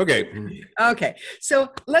 Okay.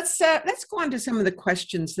 So let's go on to some of the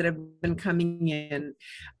questions that have been coming in.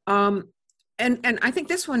 And I think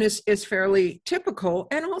this one is fairly typical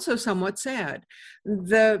and also somewhat sad.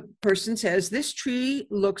 The person says, this tree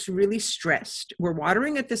looks really stressed. We're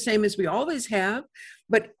watering it the same as we always have,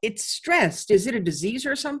 but it's stressed. Is it a disease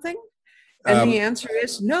or something? And the answer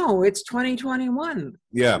is no, it's 2021.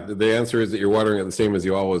 Yeah, the answer is that you're watering it the same as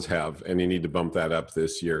you always have, and you need to bump that up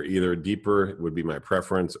this year. Either deeper would be my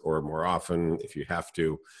preference, or more often if you have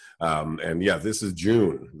to. And yeah, this is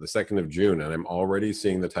June, the 2nd of June, and I'm already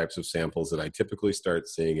seeing the types of samples that I typically start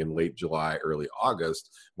seeing in late July, early August,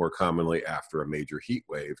 more commonly after a major heat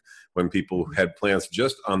wave, when people had plants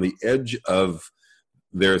just on the edge of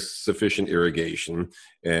there's sufficient irrigation,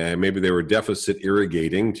 and maybe they were deficit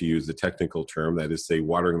irrigating, to use the technical term, that is, say,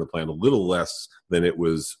 watering the plant a little less than it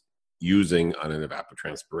was using on an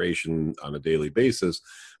evapotranspiration on a daily basis,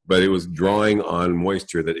 but it was drawing on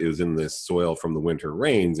moisture that is in this soil from the winter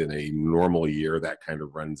rains. In a normal year, that kind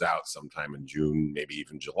of runs out sometime in June, maybe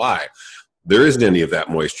even July. There isn't any of that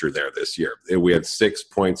moisture there this year. We had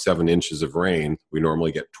 6.7 inches of rain. We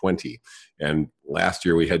normally get 20. And last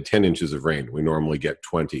year we had 10 inches of rain. We normally get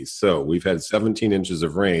 20. So we've had 17 inches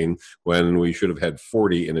of rain when we should have had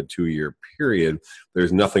 40 in a 2-year period.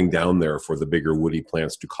 There's nothing down there for the bigger woody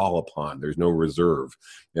plants to call upon. There's no reserve.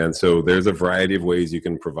 And so there's a variety of ways you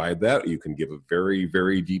can provide that. You can give a very,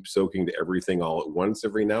 very deep soaking to everything all at once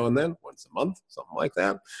every now and then, once a month, something like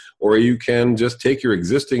that. Or you can just take your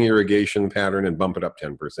existing irrigation pattern and bump it up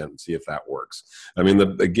 10% and see if that works. I mean,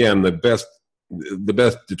 the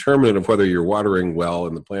best determinant of whether you're watering well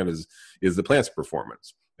and the plant is the plant's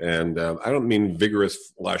performance. And I don't mean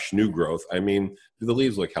vigorous, lush new growth. I mean, do the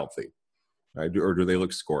leaves look healthy? Or do they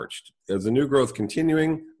look scorched? Is the new growth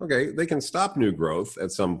continuing? Okay, they can stop new growth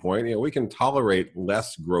at some point. We can tolerate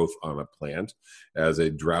less growth on a plant as a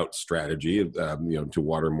drought strategy, to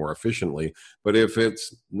water more efficiently. But if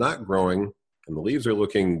it's not growing and the leaves are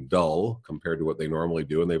looking dull compared to what they normally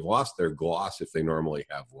do, and they've lost their gloss if they normally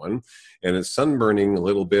have one, and it's sunburning a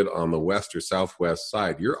little bit on the west or southwest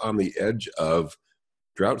side, you're on the edge of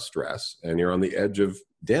drought stress, and you're on the edge of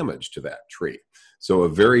damage to that tree. So a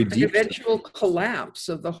very deep eventual collapse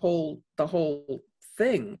of the whole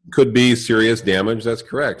thing could be serious damage. That's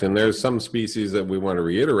correct. And there's some species that we want to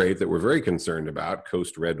reiterate that we're very concerned about: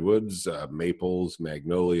 coast redwoods, maples,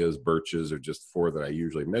 magnolias, birches are just 4 that I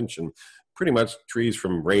usually mention. Pretty much trees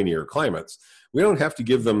from rainier climates. We don't have to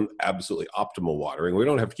give them absolutely optimal watering. We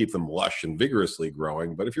don't have to keep them lush and vigorously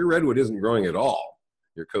growing. But if your redwood isn't growing at all,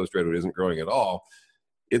 your coast redwood isn't growing at all,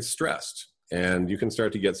 it's stressed. And you can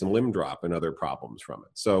start to get some limb drop and other problems from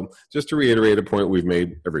it. So just to reiterate a point we've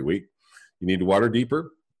made every week, you need to water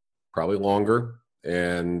deeper, probably longer.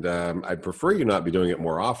 And I'd prefer you not be doing it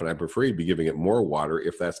more often. I prefer you be giving it more water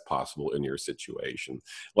if that's possible in your situation.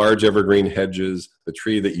 Large evergreen hedges, the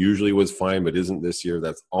tree that usually was fine but isn't this year,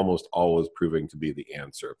 that's almost always proving to be the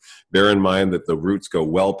answer. Bear in mind that the roots go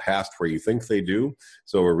well past where you think they do.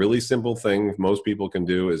 So a really simple thing most people can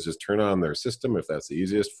do is just turn on their system, if that's the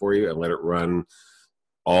easiest for you, and let it run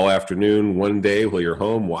all afternoon, one day while you're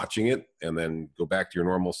home watching it, and then go back to your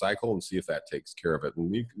normal cycle and see if that takes care of it.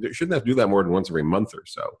 And you shouldn't have to do that more than once every month or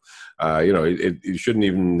so. It shouldn't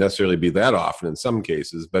even necessarily be that often in some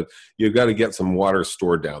cases, but you've got to get some water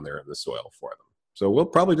stored down there in the soil for them. So we'll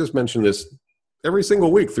probably just mention this every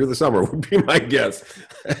single week through the summer would be my guess,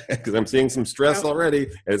 because I'm seeing some stress already,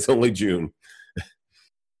 and it's only June.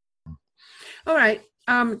 All right.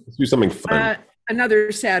 Let's do something fun.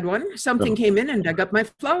 Another sad one. Something came in and dug up my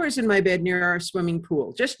flowers in my bed near our swimming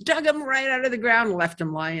pool. Just dug them right out of the ground and left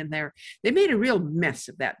them lying there. They made a real mess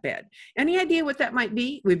of that bed. Any idea what that might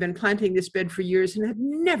be? We've been planting this bed for years and have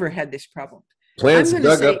never had this problem. Plants I'm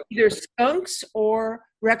going to say up. either skunks or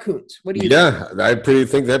raccoons. What do you think? I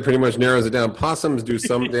think that pretty much narrows it down. Possums do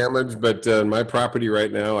some damage, but my property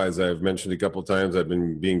right now, as I've mentioned a couple times, I've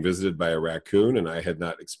been being visited by a raccoon, and I had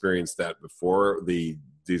not experienced that before.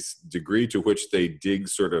 This degree to which they dig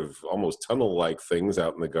sort of almost tunnel-like things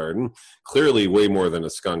out in the garden, clearly way more than a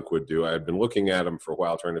skunk would do. I had been looking at them for a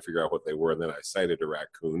while trying to figure out what they were, and then I sighted a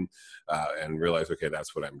raccoon and realized, okay,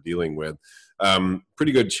 that's what I'm dealing with.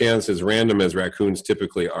 Pretty good chance, as random as raccoons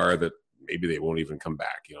typically are, that maybe they won't even come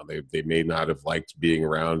back. They may not have liked being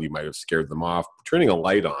around. You might have scared them off. Turning a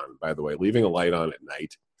light on, by the way, leaving a light on at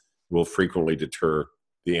night will frequently deter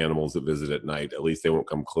the animals that visit at night. At least they won't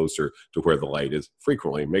come closer to where the light is,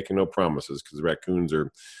 frequently, making no promises, because raccoons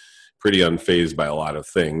are pretty unfazed by a lot of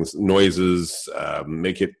things. Noises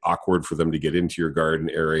make it awkward for them to get into your garden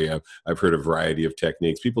area. I've heard a variety of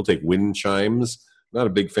techniques. People take wind chimes. Not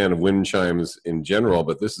a big fan of wind chimes in general,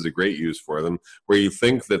 but this is a great use for them, where you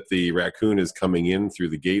think that the raccoon is coming in through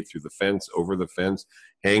the gate, through the fence, over the fence.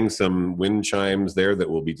 Hang some wind chimes there that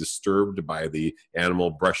will be disturbed by the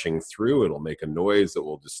animal brushing through. It'll make a noise that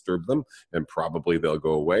will disturb them, and probably they'll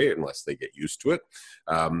go away unless they get used to it.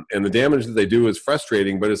 And the damage that they do is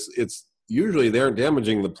frustrating, but it's usually they aren't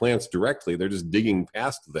damaging the plants directly. They're just digging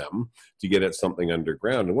past them to get at something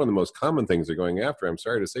underground. And one of the most common things they're going after, I'm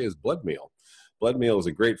sorry to say, is blood meal. Blood meal is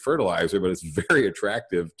a great fertilizer, but it's very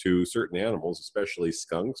attractive to certain animals, especially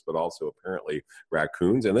skunks, but also apparently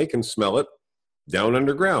raccoons, and they can smell it down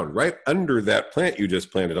underground, right under that plant you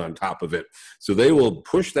just planted on top of it. So they will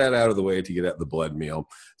push that out of the way to get at the blood meal.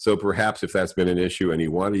 So perhaps if that's been an issue and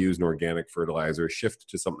you want to use an organic fertilizer, shift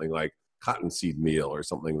to something like cottonseed meal or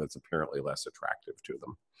something that's apparently less attractive to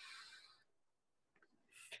them.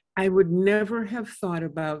 I would never have thought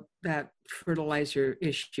about that fertilizer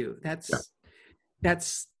issue.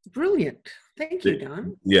 That's brilliant. Thank you,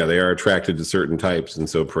 Don. Yeah, they are attracted to certain types, and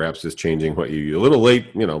so perhaps just changing what you a little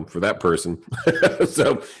late, for that person.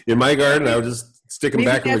 So in my garden, I would just stick them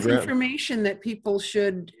Maybe back in the that's ground. information that people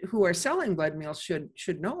who are selling blood meal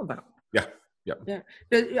should know about. Yeah. Yep.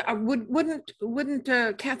 Yeah.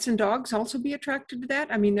 Wouldn't cats and dogs also be attracted to that?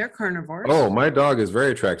 I mean, they're carnivores. Oh, my dog is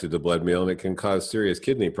very attracted to blood meal, and it can cause serious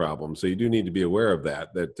kidney problems. So you do need to be aware of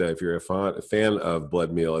that. That if you're a fan of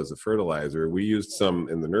blood meal as a fertilizer, we used some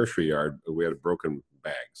in the nursery yard. We had a broken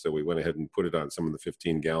bag, so we went ahead and put it on some of the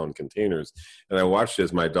 15-gallon containers. And I watched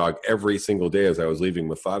as my dog every single day as I was leaving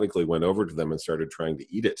methodically went over to them and started trying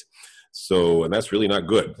to eat it. So, and that's really not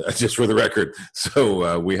good, just for the record.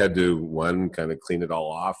 So we had to, one, kind of clean it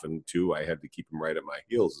all off, and two, I had to keep him right at my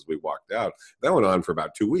heels as we walked out. That went on for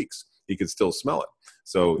about 2 weeks. He could still smell it.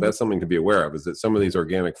 So that's something to be aware of, is that some of these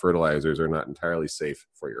organic fertilizers are not entirely safe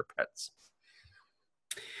for your pets.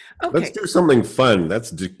 Okay. Let's do something fun.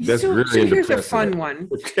 That's really here's a fun one.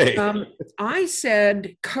 Okay. I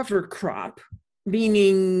said cover crop,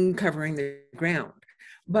 meaning covering the ground.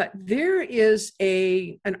 But there is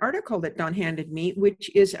an article that Don handed me,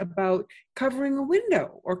 which is about covering a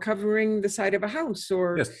window or covering the side of a house.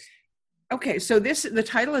 Or yes. Okay, so the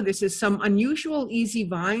title of this is Some Unusual Easy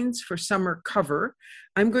Vines for Summer Cover.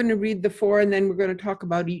 I'm going to read the 4, and then we're going to talk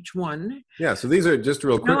about each one. Yeah, so these are just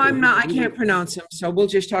real quick. No, I'm not. I can't pronounce them, so we'll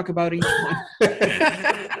just talk about each one.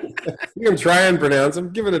 You can try and pronounce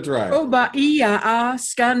them. Give it a try. Cobia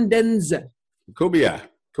scandens.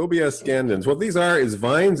 Cobia scandens. What these are is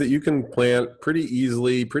vines that you can plant pretty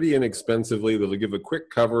easily, pretty inexpensively. That'll give a quick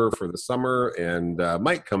cover for the summer and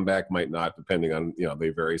might come back, might not, depending on, they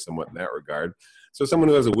vary somewhat in that regard. So someone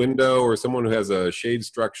who has a window or someone who has a shade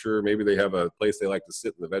structure, maybe they have a place they like to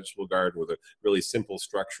sit in the vegetable garden with a really simple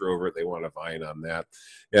structure over it. They want a vine on that.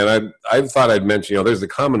 And I thought I'd mention, there's the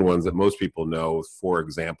common ones that most people know. For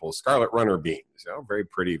example, scarlet runner beans, very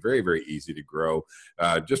pretty, very, very easy to grow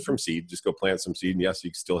just from seed. Just go plant some seed. And yes,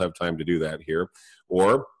 you still have time to do that here.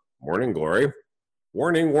 Or morning glory.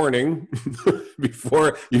 Warning,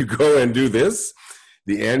 before you go and do this.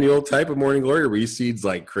 The annual type of morning glory reseeds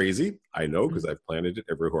like crazy. I know because I've planted it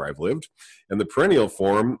everywhere I've lived. And the perennial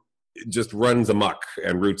form just runs amok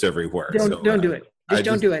and roots everywhere. Don't do it.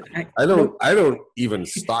 Don't do it. I don't even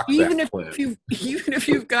stock that plant. Even if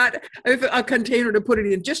you've got a container to put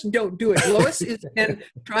it in, just don't do it. Lois has been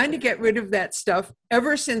trying to get rid of that stuff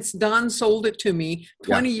ever since Don sold it to me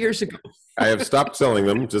 20 years ago. I have stopped selling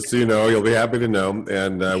them, just so you know. You'll be happy to know.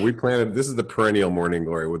 And we planted, this is the perennial morning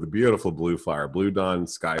glory with a beautiful blue flower, blue dawn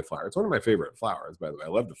sky flower. It's one of my favorite flowers, by the way. I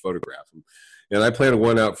love to photograph them. And I planted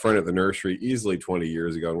one out front at the nursery easily 20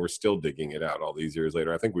 years ago, and we're still digging it out all these years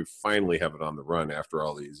later. I think we finally have it on the run after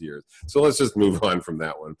all these years. So let's just move on from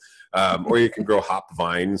that one. Or you can grow hop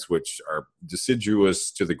vines, which are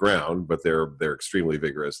deciduous to the ground, but they're extremely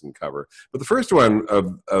vigorous in cover. But the first one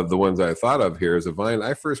of the ones I thought of here is a vine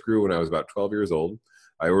I first grew when I was about 12 years old.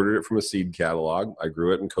 I ordered it from a seed catalog. I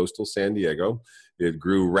grew it in coastal San Diego. It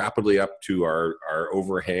grew rapidly up to our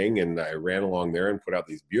overhang, and I ran along there and put out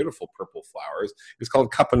these beautiful purple flowers. It's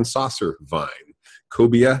called cup and saucer vine,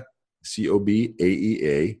 Cobia,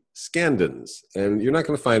 Cobaea scandens. And you're not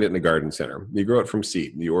going to find it in a garden center. You grow it from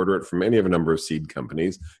seed. You order it from any of a number of seed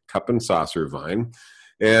companies, cup and saucer vine.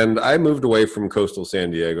 And I moved away from coastal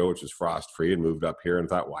San Diego, which is frost-free, and moved up here and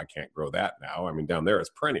thought, well, I can't grow that now. I mean, down there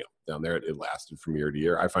it's perennial. Down there it lasted from year to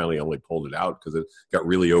year. I finally only pulled it out because it got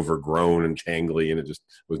really overgrown and tangly, and it just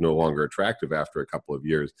was no longer attractive after a couple of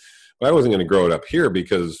years. But I wasn't going to grow it up here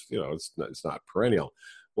because, it's not perennial.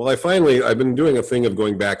 Well, I've been doing a thing of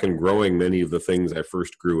going back and growing many of the things I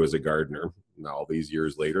first grew as a gardener. Now, all these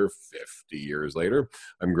years later, 50 years later,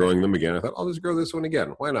 I'm growing them again. I thought, I'll just grow this one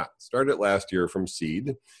again. Why not? Started last year from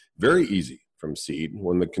seed. Very easy from seed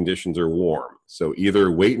when the conditions are warm. So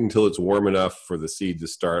either wait until it's warm enough for the seed to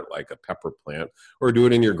start like a pepper plant, or do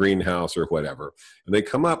it in your greenhouse or whatever. And they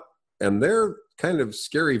come up and they're kind of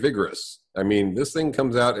scary vigorous. I mean, this thing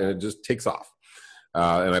comes out and it just takes off.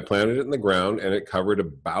 And I planted it in the ground, and it covered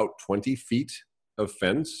about 20 feet of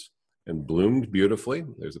fence and bloomed beautifully.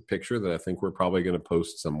 There's a picture that I think we're probably going to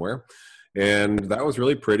post somewhere. And that was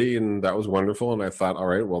really pretty, and that was wonderful. And I thought, all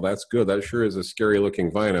right, well, that's good. That sure is a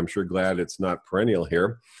scary-looking vine. I'm sure glad it's not perennial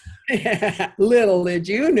here. Little did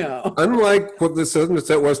you know. Unlike what the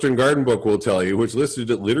Sunset Western Garden Book will tell you, which listed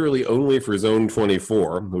it literally only for Zone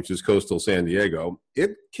 24, which is coastal San Diego,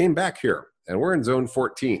 it came back here, and we're in Zone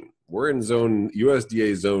 14. We're in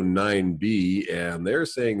USDA Zone 9B, and they're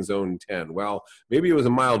saying Zone 10. Well, maybe it was a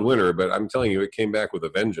mild winter, but I'm telling you, it came back with a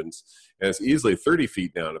vengeance. And it's easily 30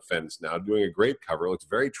 feet down a fence now, doing a great cover. It looks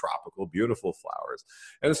very tropical, beautiful flowers.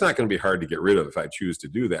 And it's not going to be hard to get rid of if I choose to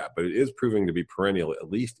do that, but it is proving to be perennial, at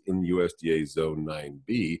least in USDA Zone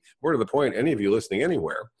 9B. More to the point, any of you listening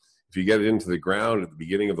anywhere, if you get it into the ground at the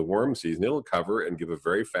beginning of the warm season, it'll cover and give a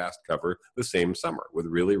very fast cover the same summer with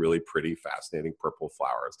really, really pretty, fascinating purple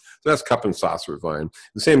flowers. So that's cup and saucer vine.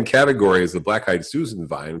 The same category as the black-eyed Susan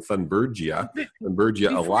vine, Thunbergia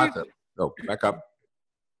alata. Oh, back up.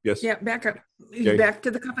 Yes. Yeah, back up. Okay. Back to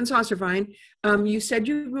the cup and saucer vine. You said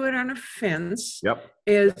you grew it on a fence. Yep.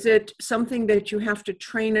 Is it something that you have to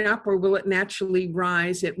train up, or will it naturally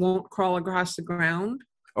rise? It won't crawl across the ground?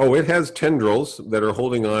 Oh, it has tendrils that are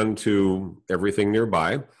holding on to everything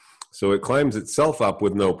nearby. So it climbs itself up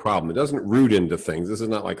with no problem. It doesn't root into things. This is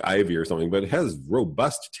not like ivy or something, but it has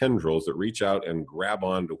robust tendrils that reach out and grab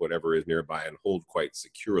onto whatever is nearby and hold quite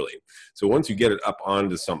securely. So once you get it up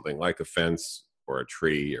onto something like a fence or a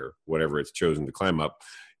tree or whatever it's chosen to climb up,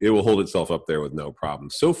 it will hold itself up there with no problem.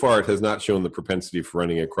 So far, it has not shown the propensity for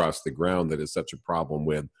running across the ground that is such a problem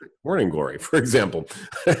with morning glory, for example,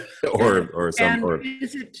 or some. Or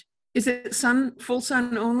is it full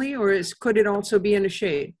sun only, or could it also be in a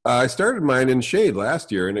shade? I started mine in shade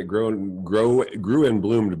last year, and it grew and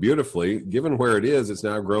bloomed beautifully. Given where it is, it's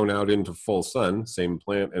now grown out into full sun, same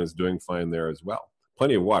plant, and it's doing fine there as well.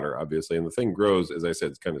 Plenty of water, obviously, and the thing grows, as I said,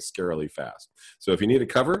 it's kind of scarily fast. So if you need a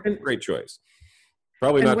cover, great choice.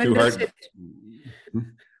 Probably not too hard.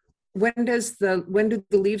 When do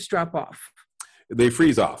the leaves drop off? They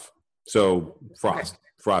freeze off. So frost. Okay.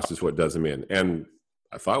 Frost is what does them in. And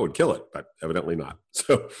I thought it would kill it, but evidently not.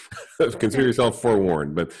 So consider yourself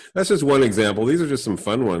forewarned. But that's just one example. These are just some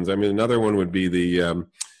fun ones. I mean, another one would be the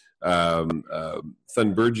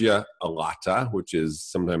Thunbergia alata, which is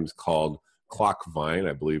sometimes called clock vine,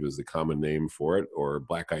 I believe is the common name for it, or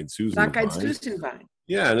black-eyed Susan vine. Black-eyed Susan vine.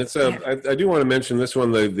 Yeah, and it's I do want to mention this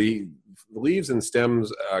one. The leaves and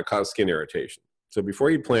stems cause skin irritation. So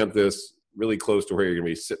before you plant this really close to where you're going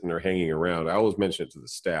to be sitting or hanging around, I always mention it to the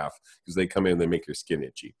staff because they come in and they make your skin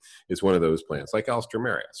itchy. It's one of those plants, like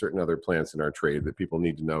Alstroemeria, certain other plants in our trade that people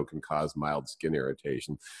need to know can cause mild skin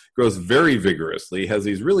irritation. Grows very vigorously, has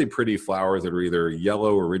these really pretty flowers that are either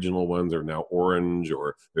yellow, original ones, or now orange,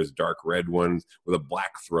 or there's dark red ones with a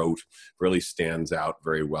black throat. Really stands out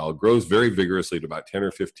very well. Grows very vigorously to about 10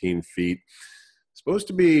 or 15 feet. Supposed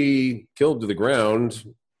to be killed to the ground.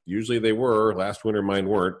 Usually they were. Last winter mine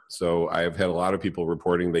weren't. So I've had a lot of people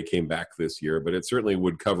reporting they came back this year, but it certainly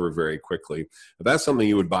would cover very quickly. But that's something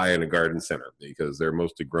you would buy in a garden center because they're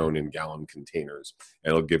mostly grown in gallon containers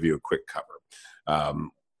and it'll give you a quick cover.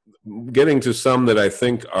 Getting to some that I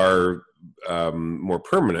think are more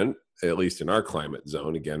permanent, at least in our climate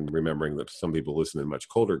zone, again, remembering that some people listen in much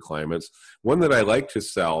colder climates, one that I like to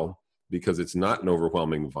sell because it's not an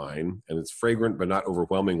overwhelming vine and it's fragrant but not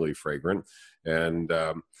overwhelmingly fragrant, and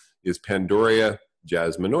is Pandorea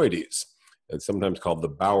jasminoides. It's sometimes called the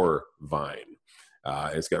bower vine.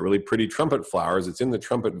 It's got really pretty trumpet flowers. It's in the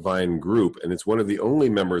trumpet vine group, and it's one of the only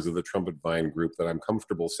members of the trumpet vine group that I'm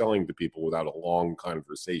comfortable selling to people without a long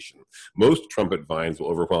conversation. Most trumpet vines will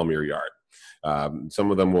overwhelm your yard.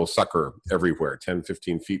 Some of them will sucker everywhere, 10,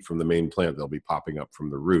 15 feet from the main plant. They'll be popping up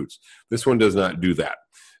from the roots. This one does not do that.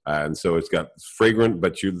 And so it's got fragrant,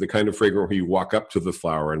 but the kind of fragrant where you walk up to the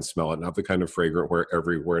flower and smell it, not the kind of fragrant where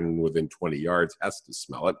everyone within 20 yards has to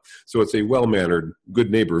smell it. So it's a well-mannered, good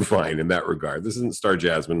neighbor vine in that regard. This isn't star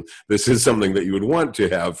jasmine. This is something that you would want to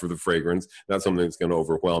have for the fragrance, not something that's going to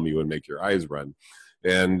overwhelm you and make your eyes run.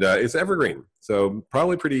 And it's evergreen, so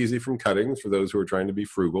probably pretty easy from cuttings for those who are trying to be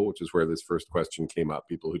frugal, which is where this first question came up,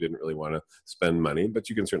 people who didn't really want to spend money, but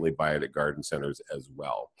you can certainly buy it at garden centers as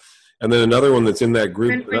well. And then another one that's in that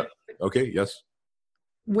group. Okay, yes.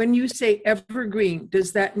 When you say evergreen,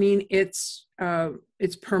 does that mean it's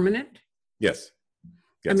permanent? Yes.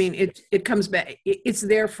 Yes. I mean, it comes back. It's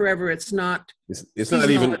there forever. It's not. It's not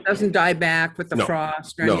even. It doesn't die back with the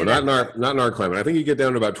frost. Or no, not in our climate. I think you get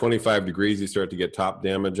down to about 25 degrees, you start to get top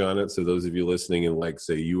damage on it. So those of you listening in, like,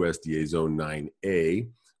 say, USDA Zone 9A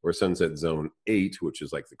or Sunset Zone 8, which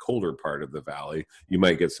is like the colder part of the valley, you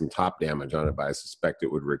might get some top damage on it, but I suspect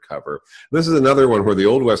it would recover. This is another one where the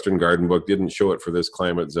old Western Garden Book didn't show it for this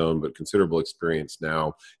climate zone, but considerable experience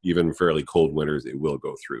now, even fairly cold winters, it will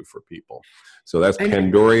go through for people. So that's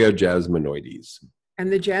Pandorea jasminoides.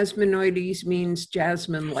 And the jasminoides means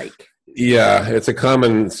jasmine-like. Yeah, it's a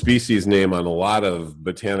common species name on a lot of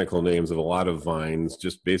botanical names of a lot of vines.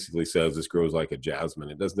 Just basically says this grows like a jasmine.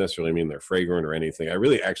 It doesn't necessarily mean they're fragrant or anything. I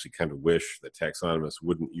really actually kind of wish that taxonomists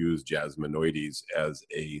wouldn't use jasminoides as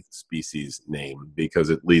a species name because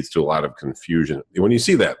it leads to a lot of confusion. When you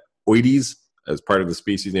see that oides as part of the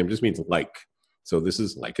species name, it just means like. So this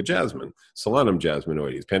is like a jasmine. Solanum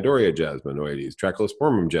jasminoides, Pandorea jasminoides,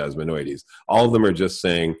 Trachylosporum jasminoides. All of them are just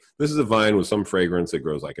saying, this is a vine with some fragrance that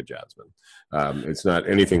grows like a jasmine. It's not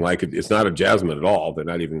anything like it. It's not a jasmine at all. They're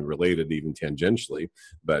not even related, even tangentially,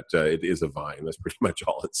 but it is a vine. That's pretty much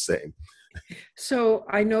all it's saying. So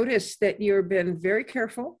I noticed that you've been very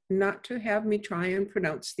careful not to have me try and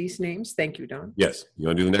pronounce these names. Thank you, Don. Yes. You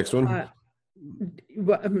want to do the next one?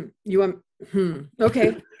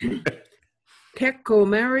 Okay.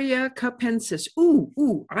 Tecomarea capensis.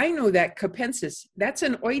 Ooh, I know that capensis. That's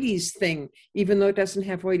an oides thing, even though it doesn't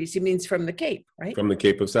have oides. It means from the Cape, right? From the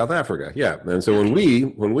Cape of South Africa, yeah. And so when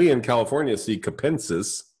we in California see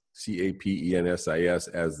capensis, Capensis,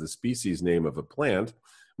 as the species name of a plant,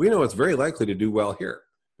 we know it's very likely to do well here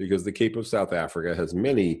because the Cape of South Africa has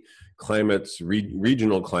many climates,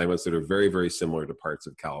 regional climates that are very, very similar to parts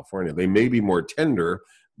of California. They may be more tender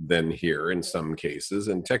than here in some cases,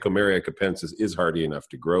 and Tecomarea capensis is hardy enough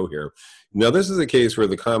to grow here. Now, this is a case where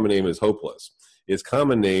the common name is hopeless. Its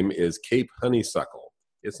common name is Cape honeysuckle.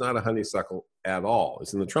 It's not a honeysuckle at all.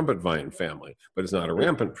 It's in the trumpet vine family, but it's not a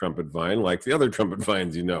rampant trumpet vine like the other trumpet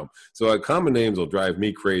vines you know. So common names will drive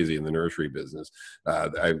me crazy in the nursery business.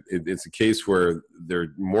 It's a case where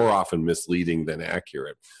they're more often misleading than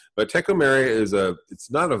accurate. But Tecomarea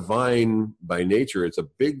it's not a vine by nature. It's a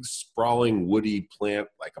big, sprawling, woody plant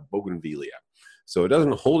like a bougainvillea. So it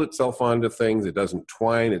doesn't hold itself onto things. It doesn't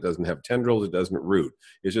twine. It doesn't have tendrils. It doesn't root.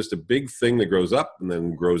 It's just a big thing that grows up and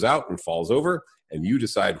then grows out and falls over, and you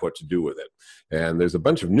decide what to do with it. And there's a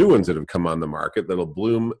bunch of new ones that have come on the market that'll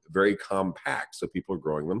bloom very compact. So people are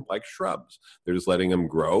growing them like shrubs. They're just letting them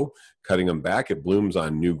grow, cutting them back. It blooms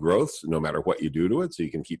on new growths no matter what you do to it. So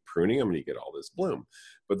you can keep pruning them and you get all this bloom.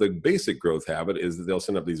 But the basic growth habit is that they'll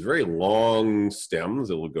send up these very long stems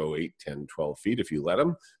that will go 8, 10, 12 feet if you let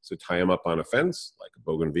them. So tie them up on a fence like a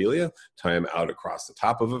bougainvillea, tie them out across the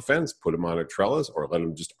top of a fence, put them on a trellis, or let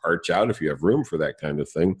them just arch out if you have room for that kind of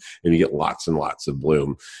thing. And you get lots and lots of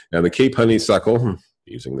bloom. And the Cape honeysuckle,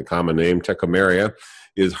 using the common name Tecomarea,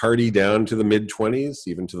 is hardy down to the mid-20s,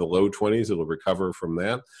 even to the low 20s. It'll recover from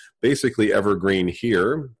that. Basically evergreen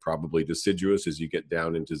here, probably deciduous as you get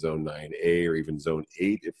down into zone 9A or even zone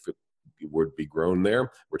 8 if it would be grown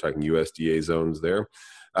there. We're talking USDA zones there.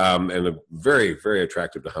 And very, very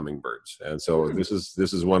attractive to hummingbirds. And so this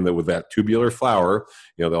is one that with that tubular flower,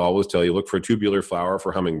 they'll always tell you look for a tubular flower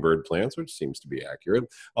for hummingbird plants, which seems to be accurate.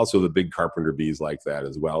 Also, the big carpenter bees like that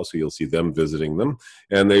as well. So you'll see them visiting them.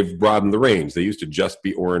 And they've broadened the range. They used to just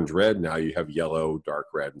be orange-red. Now you have yellow, dark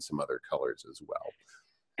red, and some other colors as well.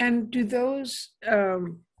 And do those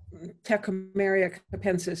Tecomarea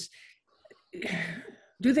capensis,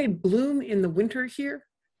 do they bloom in the winter here?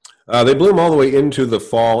 They bloom all the way into the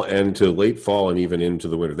fall and to late fall and even into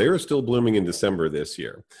the winter. They are still blooming in December this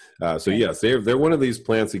year. So yes, they're one of these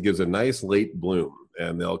plants that gives a nice late bloom,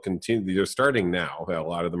 and they'll continue. They're starting now. A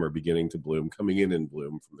lot of them are beginning to bloom, coming in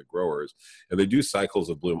bloom from the growers, and they do cycles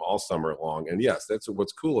of bloom all summer long. And yes, that's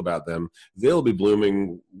what's cool about them. They'll be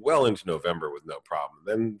blooming well into November with no problem.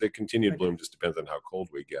 Then the continued bloom just depends on how cold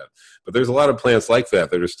we get. But there's a lot of plants like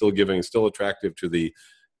that are still attractive to the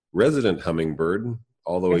resident hummingbird,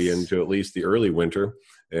 all the way into at least the early winter,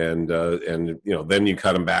 and then you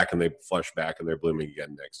cut them back and they flush back and they're blooming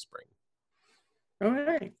again next spring.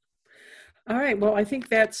 All right. Well, I think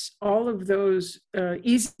that's all of those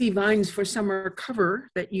easy vines for summer cover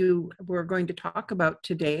that you were going to talk about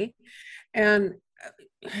today. And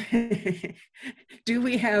do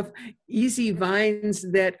we have easy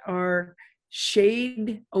vines that are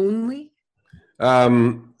shade only?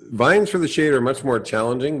 Vines for the shade are much more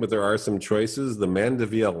challenging, but there are some choices. The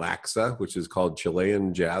Mandevilla laxa, which is called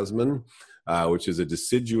Chilean jasmine, which is a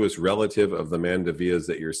deciduous relative of the mandevillas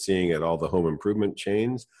that you're seeing at all the home improvement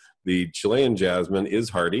chains. The Chilean jasmine is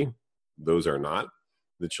hardy. Those are not.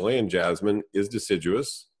 The Chilean jasmine is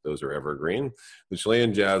deciduous. Those are evergreen. The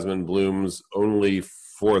Chilean jasmine blooms only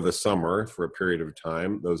for the summer for a period of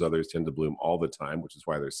time. Those others tend to bloom all the time, which is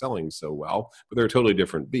why they're selling so well, but they're a totally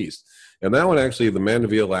different beast. And that one, actually, the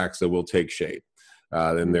Mandevilla laxa will take shade.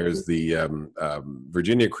 Then there's the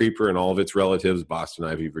Virginia creeper and all of its relatives, Boston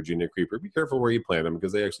ivy, Virginia creeper. Be careful where you plant them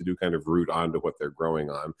because they actually do kind of root onto what they're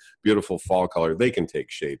growing on. Beautiful fall color. They can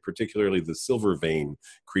take shade, particularly the silver vein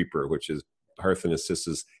creeper, which is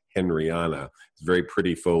Parthenocissus henriana. It's very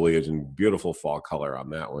pretty foliage and beautiful fall color on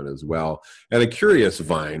that one as well. And a curious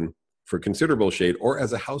vine for considerable shade or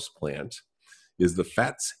as a house plant is the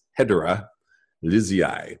Fats hedera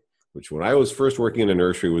lizii, which when I was first working in a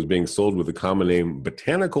nursery was being sold with the common name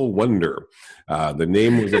Botanical Wonder. The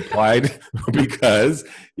name was applied because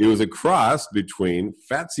it was a cross between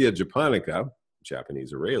Fatsia japonica,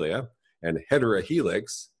 Japanese Aurelia, and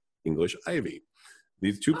Heterohelix, English ivy.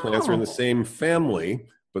 These two plants are in the Oh. same family,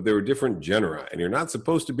 but they were different genera, and you're not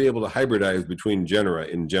supposed to be able to hybridize between genera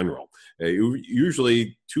in general.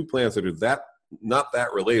 Usually, two plants that are not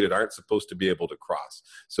that related aren't supposed to be able to cross.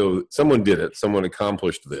 So someone did it. Someone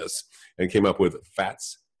accomplished this and came up with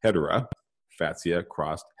Fats hetera, Fatsia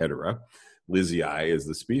crossed hetera. Lizii is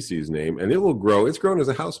the species name, and it will grow. It's grown as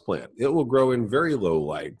a houseplant. It will grow in very low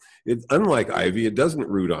light. It's unlike ivy, it doesn't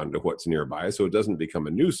root onto what's nearby, so it doesn't become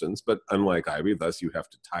a nuisance. But unlike ivy, thus you have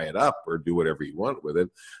to tie it up or do whatever you want with it.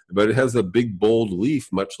 But it has a big, bold leaf,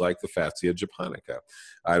 much like the Fatsia japonica.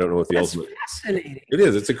 I don't know what the That's ultimate. fascinating. It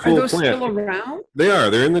is. It's a Are cool those plant. still around? They are.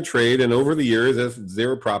 They're in the trade, and over the years, as they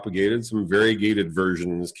were propagated, some variegated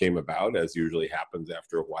versions came about, as usually happens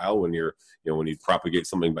after a while when when you propagate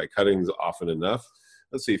something by cuttings often enough.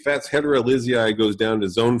 Let's see, Fats hetera lizii goes down to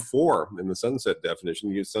zone 4 in the sunset definition.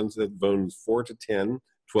 You use sunset zones 4 to 10,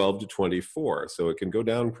 12 to 24. So it can go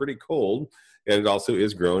down pretty cold, and it also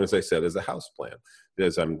is grown, as I said, as a houseplant.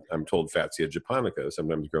 As I'm told, Fatsia japonica is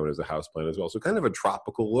sometimes grown as a houseplant as well. So kind of a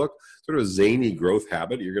tropical look, sort of a zany growth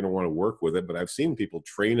habit. You're going to want to work with it, but I've seen people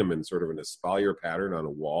train them in sort of an espalier pattern on a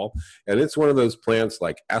wall. And it's one of those plants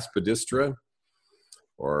like Aspidistra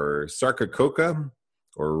or Sarcococa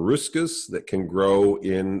or Ruscus that can grow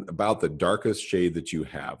in about the darkest shade that you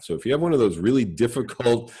have. So if you have one of those really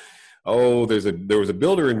difficult, there was a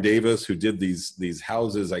builder in Davis who did these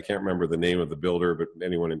houses. I can't remember the name of the builder, but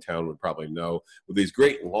anyone in town would probably know, with these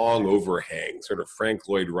great long overhangs, sort of Frank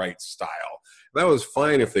Lloyd Wright style. That was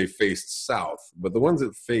fine if they faced south, but the ones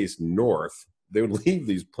that faced north, they would leave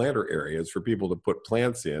these planter areas for people to put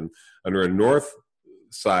plants in under a north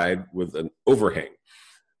side with an overhang.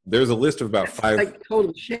 There's a list of about That's 5. like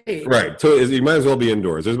total shade. Right. So you might as well be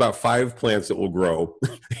indoors. There's about 5 plants that will grow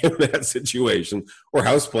in that situation, or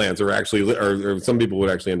house plants are actually, or some people would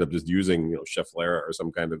actually end up just using, Schefflera or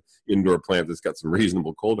some kind of indoor plant that's got some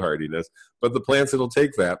reasonable cold hardiness. But the plants that'll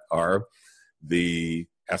take that are the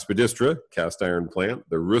Aspidistra, cast iron plant,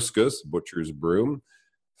 the Ruscus, butcher's broom,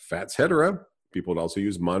 Fats hetera. People would also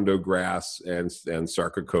use mondo grass and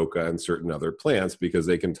Sarcococa and certain other plants because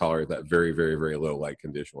they can tolerate that very, very, very low light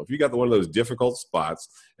condition. Well, if you got one of those difficult spots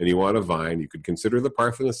and you want a vine, you could consider the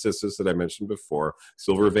Parthenocissus that I mentioned before,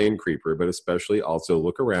 silver vein creeper, but especially also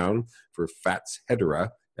look around for Fats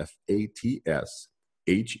hetera, Fatshedera,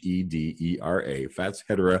 Fats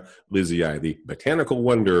hetera lizii, the botanical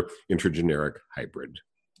wonder intergeneric hybrid.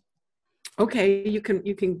 Okay, you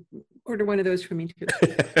can order one of those for me too.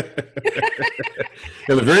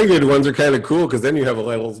 And the very good ones are kind of cool because then you have a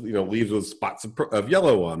little, leaves with spots of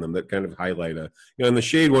yellow on them that kind of highlight in the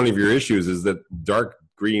shade. One of your issues is that dark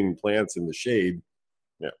green plants in the shade,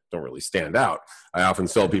 don't really stand out. I often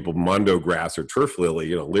sell people mondo grass or turf lily,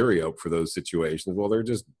 liriope for those situations. Well, they're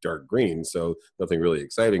just dark green, so nothing really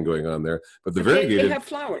exciting going on there. But the variegated, they have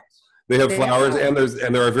flowers. They have flowers, and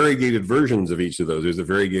there are variegated versions of each of those. There's a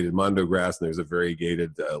variegated mondo grass, and there's a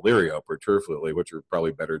variegated liriope or turf lily, which are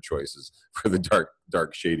probably better choices for the dark,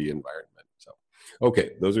 shady environment. So,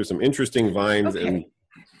 okay, those are some interesting vines. Okay.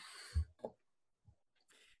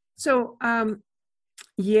 So, and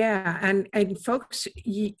folks,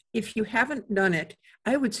 if you haven't done it,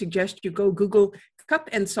 I would suggest you go Google cup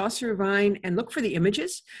and saucer vine and look for the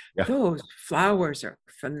images. Yeah. Those flowers are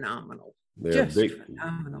phenomenal. They're just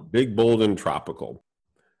phenomenal. Big, bold, and tropical.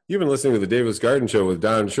 You've been listening to the Davis Garden Show with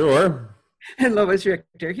Don Shore and Lois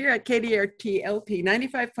Richter here at KDRT LP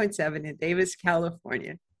 95.7 in Davis,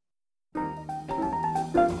 California.